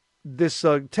this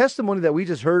testimony that we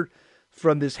just heard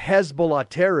from this Hezbollah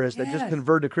terrorist that just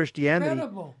converted to Christianity.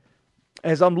 Incredible.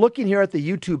 As I'm looking here at the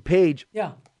YouTube page,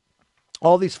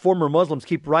 all these former Muslims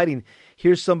keep writing.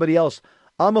 Here's somebody else.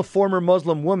 I'm a former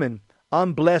Muslim woman.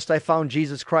 I'm blessed I found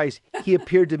Jesus Christ. He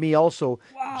appeared to me also.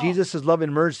 Wow. Jesus is love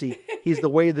and mercy. He's the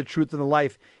way, the truth, and the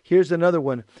life. Here's another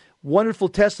one. Wonderful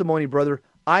testimony, brother.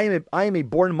 I am a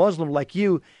born Muslim like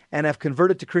you and have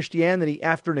converted to Christianity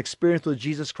after an experience with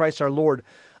Jesus Christ our Lord.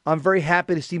 I'm very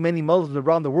happy to see many Muslims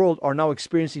around the world are now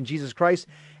experiencing Jesus Christ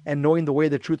and knowing the way,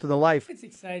 the truth, and the life. It's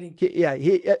exciting.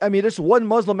 There's one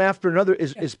Muslim after another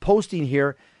is posting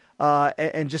here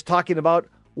and just talking about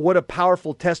what a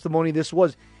powerful testimony this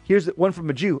was. Here's one from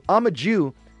a Jew. I'm a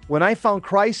Jew. When I found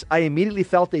Christ, I immediately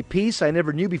felt a peace I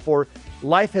never knew before.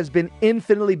 Life has been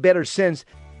infinitely better since.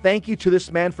 Thank you to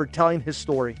this man for telling his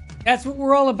story. That's what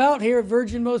we're all about here at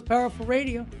Virgin Most Powerful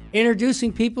Radio,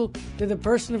 introducing people to the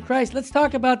person of Christ. Let's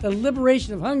talk about the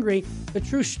liberation of Hungary, the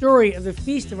true story of the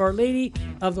Feast of Our Lady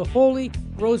of the Holy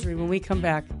Rosary when we come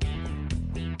back.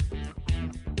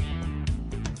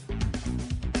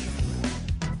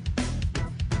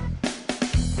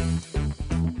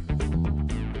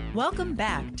 Welcome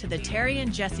back to the Terry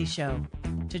and Jesse Show.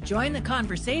 To join the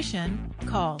conversation,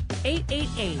 call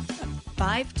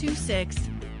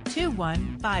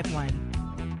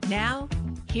 888-526-2151. Now,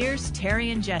 here's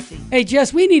Terry and Jesse. Hey,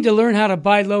 Jess, we need to learn how to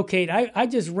bilocate. I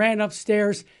just ran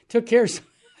upstairs, took care of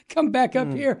come back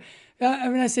up here.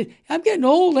 I said, I'm getting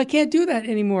old. I can't do that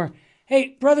anymore.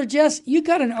 Hey, Brother Jess, you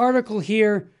got an article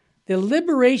here, The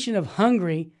Liberation of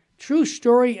Hungary, True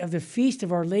Story of the Feast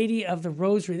of Our Lady of the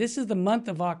Rosary. This is the month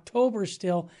of October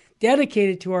still,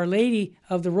 dedicated to Our Lady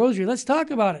of the Rosary. Let's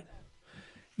talk about it.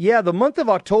 Yeah, the month of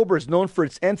October is known for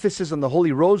its emphasis on the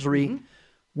Holy Rosary,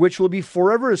 which will be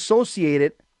forever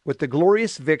associated with the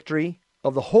glorious victory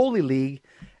of the Holy League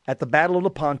at the Battle of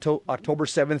Lepanto, October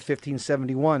 7th,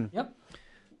 1571. Yep.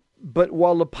 But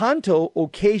while Lepanto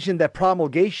occasioned that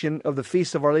promulgation of the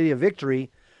Feast of Our Lady of Victory,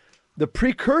 the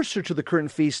precursor to the current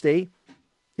feast day,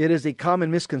 it is a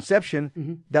common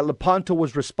misconception that Lepanto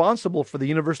was responsible for the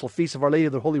universal Feast of Our Lady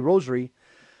of the Holy Rosary.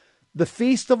 The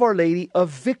Feast of Our Lady of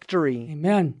Victory,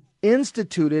 Amen,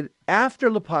 instituted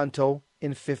after Lepanto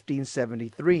in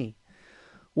 1573,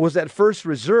 was at first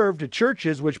reserved to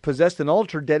churches which possessed an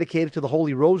altar dedicated to the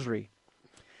Holy Rosary.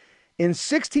 In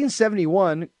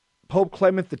 1671, Pope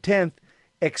Clement X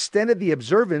extended the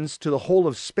observance to the whole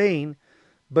of Spain,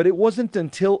 but it wasn't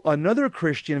until another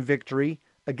Christian victory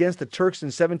against the Turks in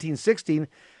 1716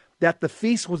 that the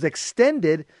feast was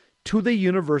extended to the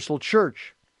universal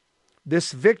church.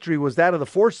 This victory was that of the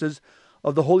forces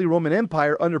of the Holy Roman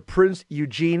Empire under Prince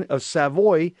Eugene of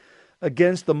Savoy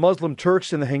against the Muslim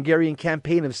Turks in the Hungarian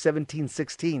campaign of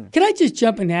 1716. Can I just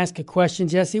jump and ask a question,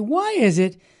 Jesse? Why is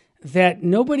it that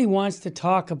nobody wants to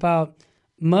talk about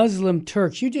Muslim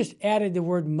Turks? You just added the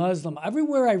word Muslim.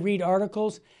 Everywhere I read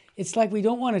articles, it's like we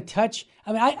don't want to touch.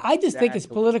 I mean, I just think it's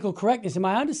political correctness. Am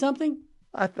I onto something?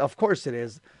 Of course it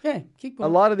is. Okay, keep going.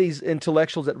 A lot of these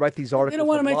intellectuals that write these articles... They don't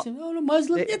want to mention, no,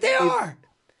 Muslim. They are.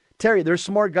 Terry, they're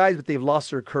smart guys, but they've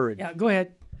lost their courage. Yeah, go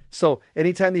ahead. So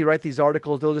anytime they write these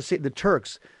articles, they'll just say the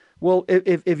Turks. Well,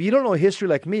 if you don't know history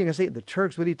like me, you're going to say, the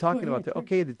Turks, what are you talking about?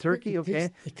 Okay, the Turkey,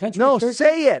 okay. The country no, Turkey?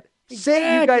 say it. Say, you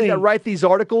guys Exactly. that write these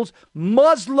articles,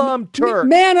 Muslim Turks.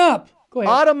 Man up. Go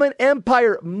ahead. Ottoman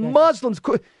Empire, Muslims.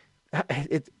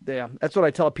 Yeah, that's what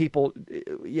I tell people.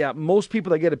 Yeah, most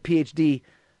people that get a PhD,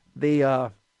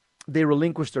 they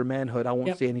relinquish their manhood. I won't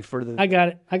Yep. say any further. I got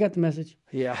it. I got the message.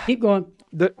 Yeah. Keep going.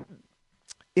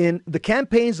 In the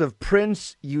campaigns of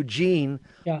Prince Eugene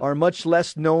are much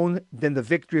less known than the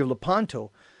victory of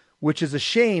Lepanto, which is a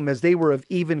shame as they were of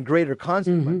even greater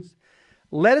consequence.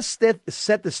 Let us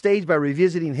set the stage by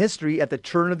revisiting history at the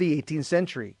turn of the 18th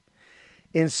century.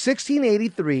 In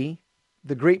 1683,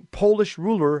 the great Polish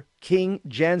ruler, King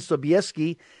Jan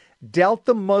Sobieski, dealt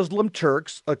the Muslim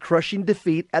Turks a crushing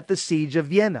defeat at the siege of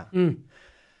Vienna.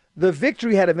 The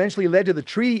victory had eventually led to the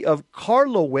Treaty of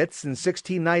Karlowitz in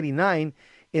 1699,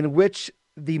 in which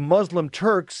the Muslim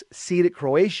Turks ceded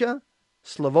Croatia,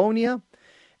 Slavonia,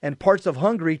 and parts of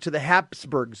Hungary to the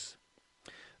Habsburgs,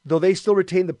 though they still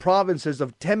retained the provinces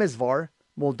of Temesvar,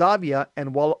 Moldavia,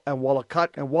 and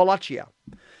Wallachia.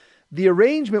 The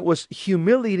arrangement was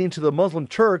humiliating to the Muslim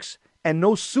Turks, and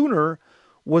no sooner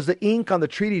was the ink on the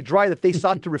treaty dry that they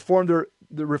sought to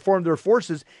reform their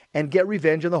forces and get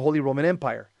revenge on the Holy Roman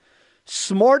Empire.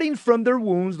 Smarting from their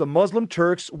wounds, the Muslim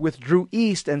Turks withdrew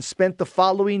east and spent the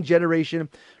following generation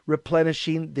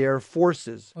replenishing their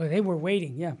forces. Oh, they were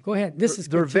waiting. Yeah, go ahead. This is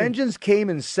Their good too. vengeance came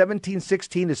in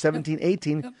 1716 to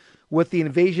 1718 with the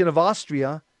invasion of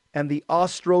Austria and the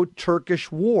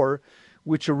Austro-Turkish War,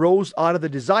 which arose out of the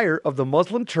desire of the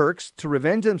Muslim Turks to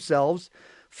revenge themselves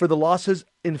for the losses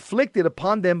inflicted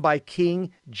upon them by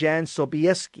King Jan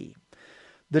Sobieski.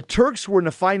 The Turks were in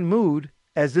a fine mood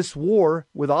as this war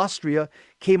with Austria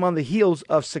came on the heels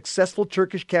of successful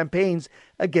Turkish campaigns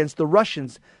against the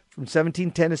Russians from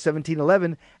 1710 to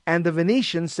 1711 and the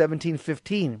Venetians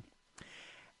 1715.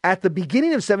 At the beginning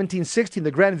of 1716, the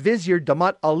Grand Vizier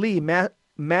Damat Ali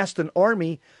massed an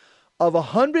army of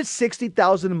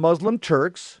 160,000 Muslim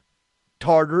Turks,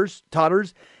 Tatars,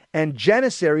 and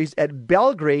Janissaries at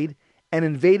Belgrade and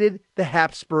invaded the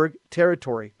Habsburg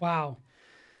territory. Wow.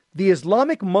 The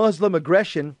Islamic Muslim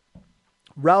aggression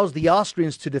roused the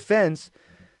Austrians to defense.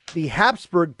 The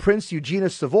Habsburg Prince Eugene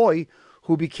of Savoy,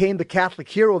 who became the Catholic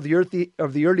hero of the early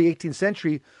 18th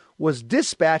century, was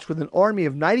dispatched with an army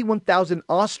of 91,000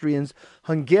 Austrians,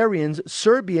 Hungarians,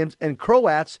 Serbians, and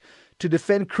Croats to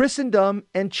defend Christendom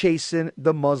and chasten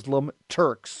the Muslim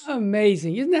Turks.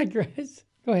 Amazing. Isn't that great?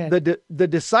 Go ahead. The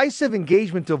decisive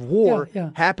engagement of war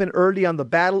happened early on the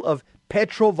Battle of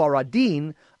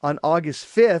Petrovaradin on August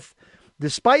 5th.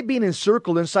 Despite being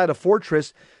encircled inside a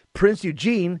fortress, Prince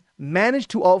Eugene managed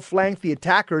to outflank the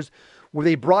attackers with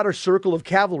a broader circle of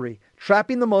cavalry,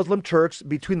 trapping the Muslim Turks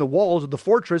between the walls of the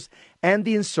fortress and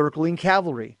the encircling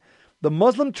cavalry. The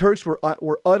Muslim Turks were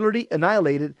utterly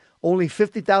annihilated. Only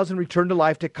 50,000 returned to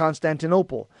life to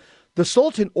Constantinople. The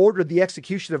Sultan ordered the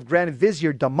execution of Grand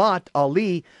Vizier Damat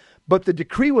Ali, but the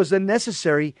decree was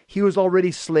unnecessary. He was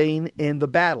already slain in the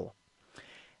battle.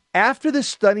 After this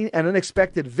stunning and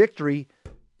unexpected victory,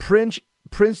 Prince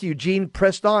Eugene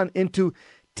pressed on into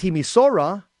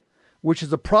Timisoara, which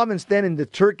is a province then in the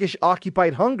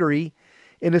Turkish-occupied Hungary,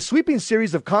 in a sweeping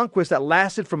series of conquests that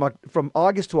lasted from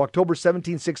August to October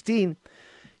 1716.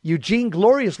 Eugene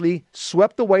gloriously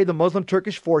swept away the Muslim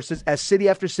Turkish forces as city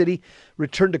after city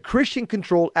returned to Christian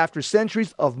control after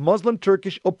centuries of Muslim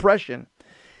Turkish oppression.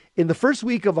 In the first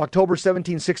week of October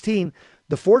 1716,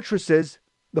 the fortress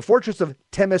of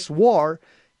Temeswar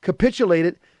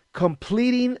capitulated,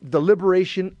 completing the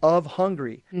liberation of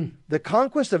Hungary. The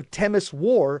conquest of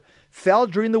Temeswar fell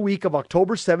during the week of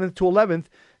October 7th to 11th,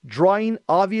 drawing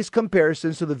obvious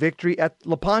comparisons to the victory at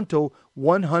Lepanto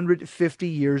 150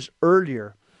 years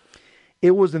earlier.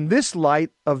 It was in this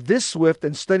light of this swift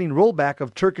and stunning rollback of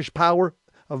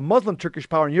Muslim Turkish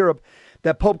power in Europe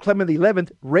that Pope Clement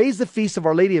XI raised the Feast of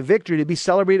Our Lady of Victory to be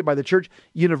celebrated by the Church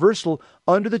Universal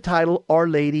under the title Our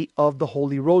Lady of the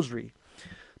Holy Rosary.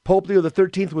 Pope Leo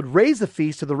XIII would raise the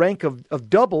feast to the rank of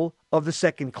double of the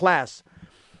second class.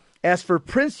 As for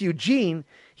Prince Eugene,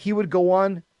 he would go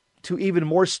on to even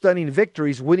more stunning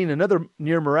victories, winning another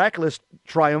near miraculous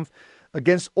triumph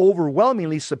against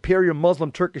overwhelmingly superior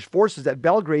Muslim Turkish forces at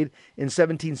Belgrade in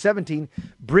 1717,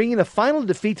 bringing a final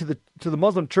defeat to the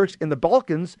Muslim Turks in the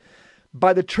Balkans.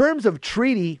 By the terms of the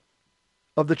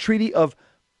Treaty of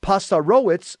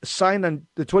Passarowitz, signed on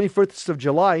the 21st of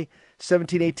July,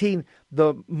 1718,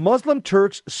 the Muslim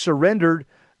Turks surrendered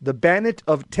the Banat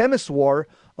of Temeswar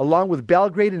along with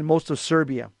Belgrade and most of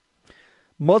Serbia.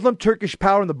 Muslim Turkish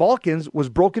power in the Balkans was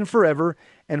broken forever,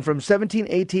 and from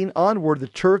 1718 onward,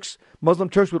 the Muslim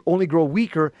Turks would only grow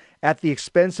weaker at the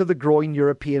expense of the growing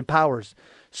European powers.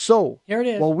 So, Here it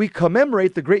is. while we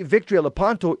commemorate the great victory at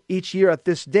Lepanto each year at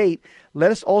this date,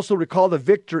 let us also recall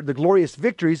the glorious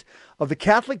victories of the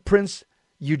Catholic Prince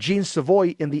Eugene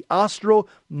Savoy in the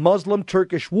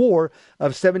Austro-Muslim-Turkish War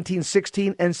of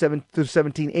 1716 and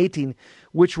 1718,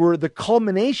 which were the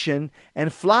culmination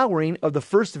and flowering of the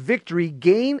first victory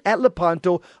gained at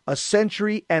Lepanto a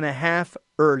century and a half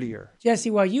earlier. Jesse,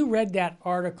 while you read that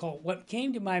article, what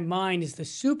came to my mind is the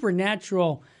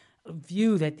supernatural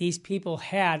view that these people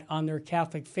had on their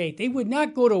Catholic faith. They would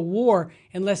not go to war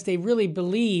unless they really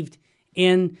believed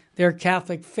in their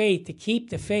Catholic faith, to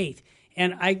keep the faith.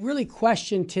 And I really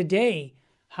question today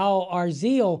how our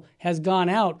zeal has gone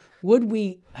out. Would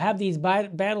we have these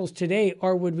battles today,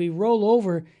 or would we roll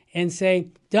over and say,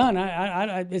 done,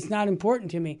 it's not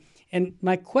important to me? And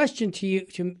my question to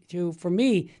you, for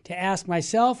me, to ask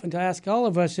myself and to ask all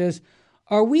of us is,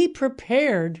 are we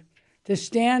prepared to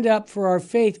stand up for our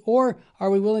faith, or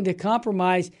are we willing to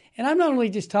compromise? And I'm not only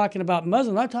just talking about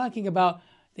Muslims, I'm talking about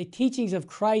the teachings of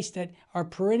Christ that are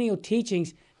perennial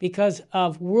teachings because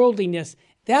of worldliness.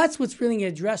 That's what's really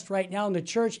addressed right now in the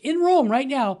church. In Rome right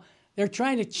now, they're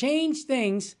trying to change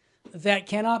things that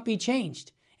cannot be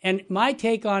changed. And my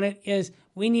take on it is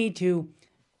we need to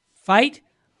fight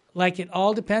like it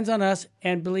all depends on us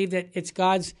and believe that it's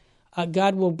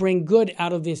God will bring good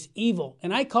out of this evil.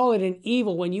 And I call it an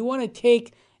evil. When you want to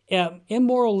take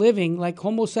immoral living like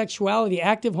homosexuality,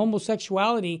 active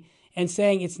homosexuality, and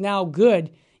saying it's now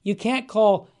good, you can't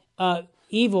call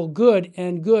evil good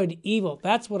and good evil.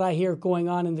 That's what I hear going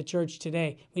on in the church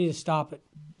today. We need to stop it.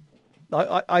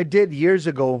 I did years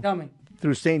ago. Tell me.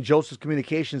 Through St. Joseph's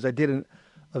Communications, I did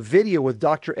a video with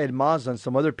Dr. Ed Mazza and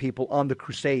some other people on the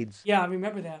Crusades. Yeah, I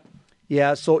remember that.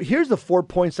 Yeah, so here's the 4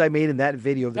 points I made in that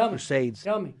video of the Crusades.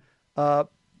 Tell me.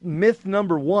 Myth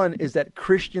number 1 is that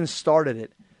Christians started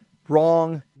it.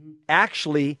 Wrong.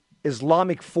 Actually,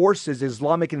 Islamic forces,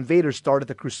 Islamic invaders started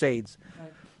the Crusades.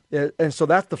 Right. And so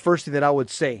that's the first thing that I would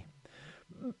say.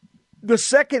 The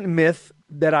second myth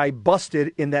that I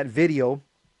busted in that video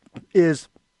is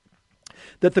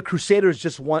that the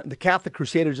Catholic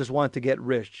Crusaders just wanted to get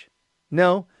rich.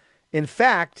 No. In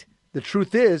fact, the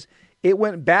truth is, it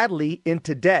went badly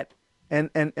into debt,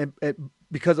 and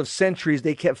because of centuries,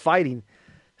 they kept fighting.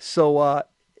 So,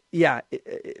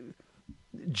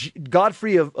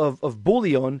 Godfrey of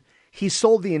Bouillon, he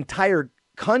sold the entire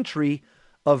country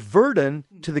of Verdun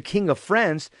to the King of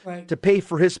France to pay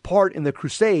for his part in the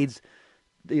Crusades.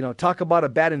 You know, talk about a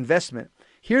bad investment.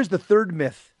 Here's the third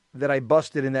myth that I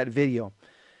busted in that video,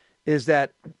 is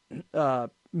that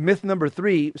myth number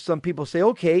 3, some people say,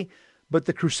 okay, but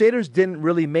the Crusaders didn't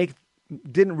really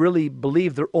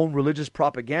believe their own religious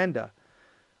propaganda.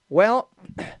 Well,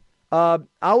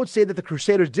 I would say that the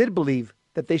Crusaders did believe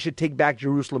that they should take back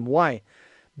Jerusalem. Why?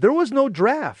 There was no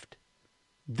draft.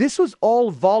 This was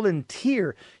all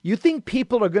volunteer. You think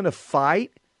people are going to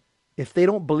fight if they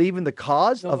don't believe in the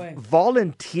cause of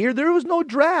volunteer? There was no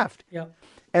draft. Yep.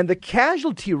 And the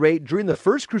casualty rate during the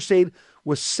First Crusade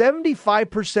was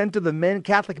 75% of the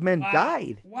Catholic men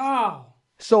died. Wow.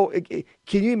 So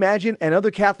can you imagine? And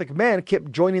other Catholic men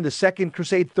kept joining the Second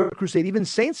Crusade, Third Crusade. Even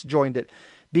saints joined it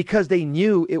because they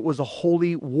knew it was a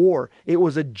holy war. It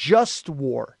was a just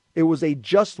war. It was a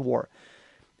just war.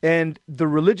 And the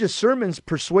religious sermons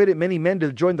persuaded many men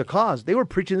to join the cause. They were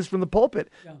preaching this from the pulpit.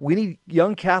 Yeah. We need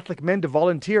young Catholic men to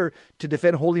volunteer to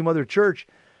defend Holy Mother Church.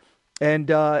 And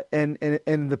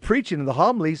the preaching and the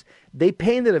homilies, they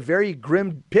painted a very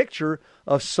grim picture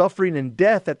of suffering and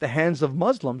death at the hands of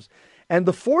Muslims. And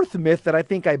the fourth myth that I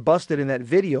think I busted in that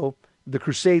video, the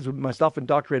Crusades with myself and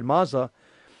Dr. Ed Mazza,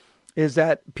 is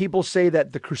that people say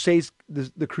that the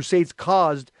Crusades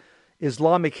caused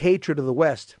Islamic hatred of the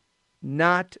West.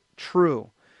 Not true.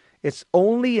 It's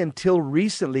only until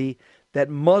recently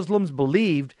that Muslims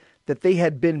believed that they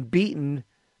had been beaten,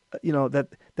 that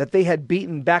they had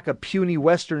beaten back a puny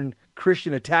Western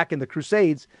Christian attack in the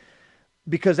Crusades,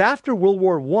 because after World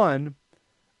War I,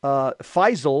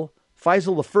 Faisal I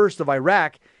of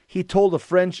Iraq, he told a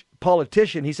French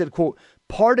politician, he said, quote,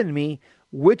 "Pardon me,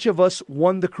 which of us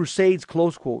won the Crusades,"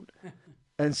 close quote.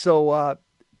 And so,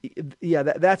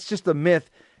 that's just a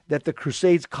myth that the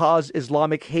Crusades caused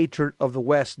Islamic hatred of the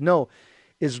West. No,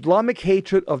 Islamic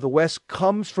hatred of the West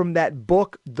comes from that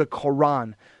book, the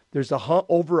Quran. There's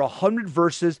over 100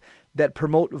 verses that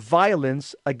promote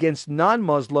violence against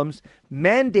non-Muslims,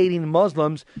 mandating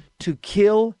Muslims to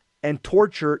kill and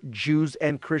torture Jews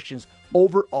and Christians.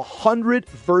 Over 100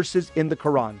 verses in the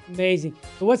Quran. Amazing.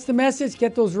 So what's the message?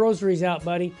 Get those rosaries out,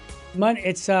 buddy.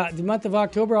 It's the month of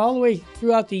October, all the way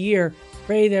throughout the year.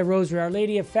 pray their rosary. Our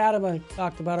Lady of Fatima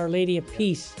talked about Our Lady of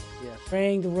Peace. Yes.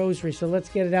 Praying the rosary. So let's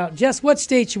get it out. Jess, what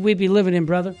state should we be living in,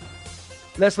 brother?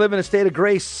 Let's live in a state of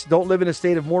grace. Don't live in a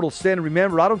state of mortal sin.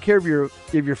 Remember, I don't care if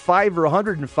you're 5 or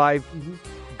 105.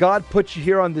 God put you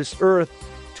here on this earth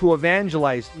to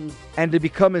evangelize and to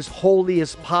become as holy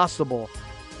as possible.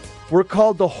 We're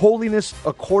called to holiness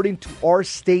according to our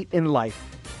state in life.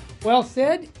 Well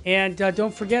said. And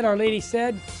don't forget, Our Lady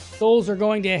said souls are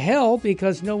going to hell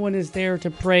because no one is there to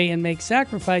pray and make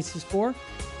sacrifices for.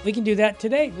 We can do that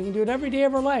today. We can do it every day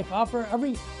of our life. Offer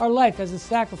our life as a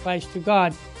sacrifice to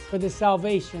God for the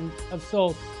salvation of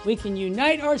souls. We can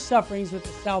unite our sufferings with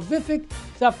the salvific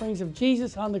sufferings of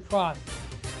Jesus on the cross.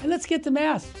 And let's get to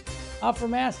Mass. Offer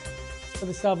Mass for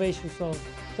the salvation of souls.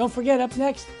 Don't forget, up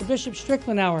next, the Bishop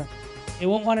Strickland Hour. You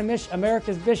won't want to miss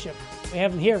America's Bishop. We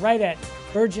have him here right at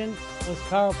Virgin Most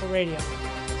Powerful Radio.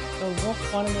 So you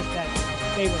won't want to miss that.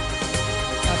 Stay with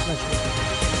us. God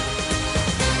bless you.